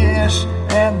 PBS,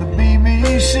 and the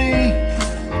BBC.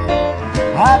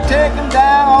 I've taken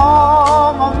down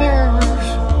all my mirrors,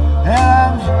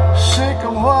 and I'm sick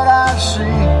of what I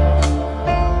see.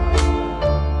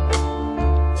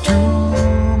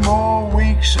 2 more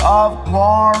weeks of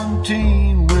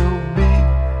quarantine will be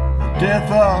the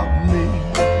death of me.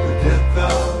 The death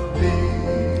of me.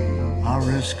 I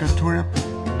risk a trip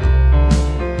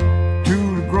to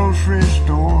the grocery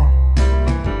store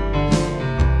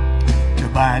to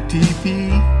buy TP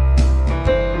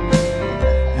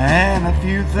and a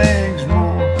few things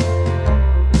more.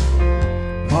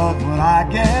 But when I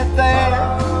get there,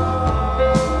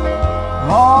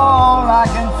 all I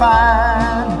can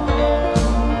find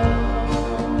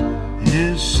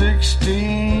is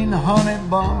 16 honey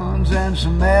buns and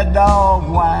some Mad Dog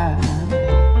wine.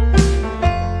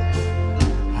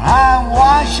 I'm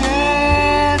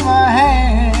washing my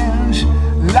hands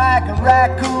like a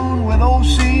raccoon with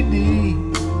OCD.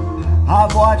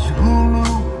 I've watched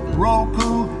Hulu,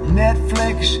 Roku,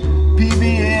 Netflix,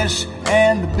 PBS,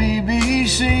 and the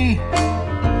BBC.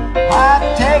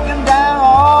 I've taken down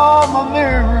all my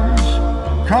mirrors,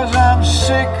 'cause I'm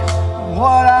sick of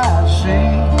what I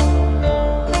see.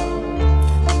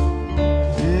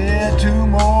 Yeah, 2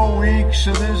 more weeks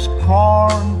of this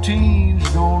quarantine's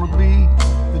gonna be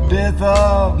the death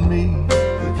of me.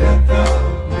 The death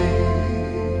of me.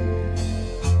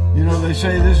 You know, they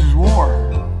say this is war,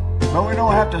 but we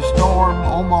don't have to storm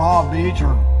Omaha Beach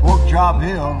or Pork Chop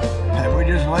Hill. We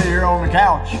just lay here on the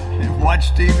couch and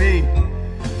watch TV.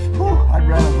 Whew, I'd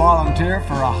rather volunteer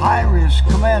for a high-risk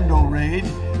commando raid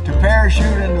to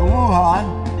parachute into Wuhan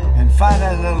and find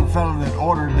that little fellow that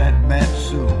ordered that bat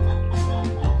soup.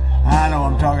 I know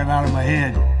I'm talking out of my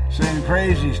head, saying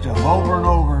crazy stuff over and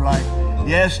over like,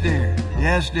 yes dear,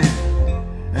 yes dear.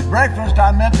 At breakfast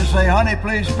I meant to say, honey,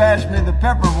 please pass me the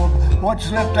pepper. What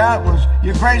slipped out was,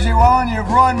 you crazy woman, you've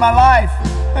ruined my life.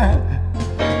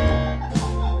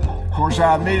 Of course,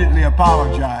 I immediately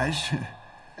apologized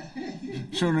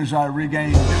as soon as I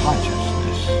regained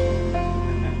consciousness.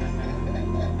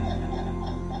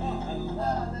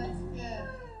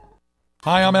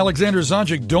 Hi, I'm Alexander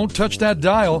Zonjic. Don't touch that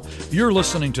dial. You're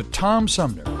listening to Tom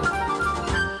Sumner.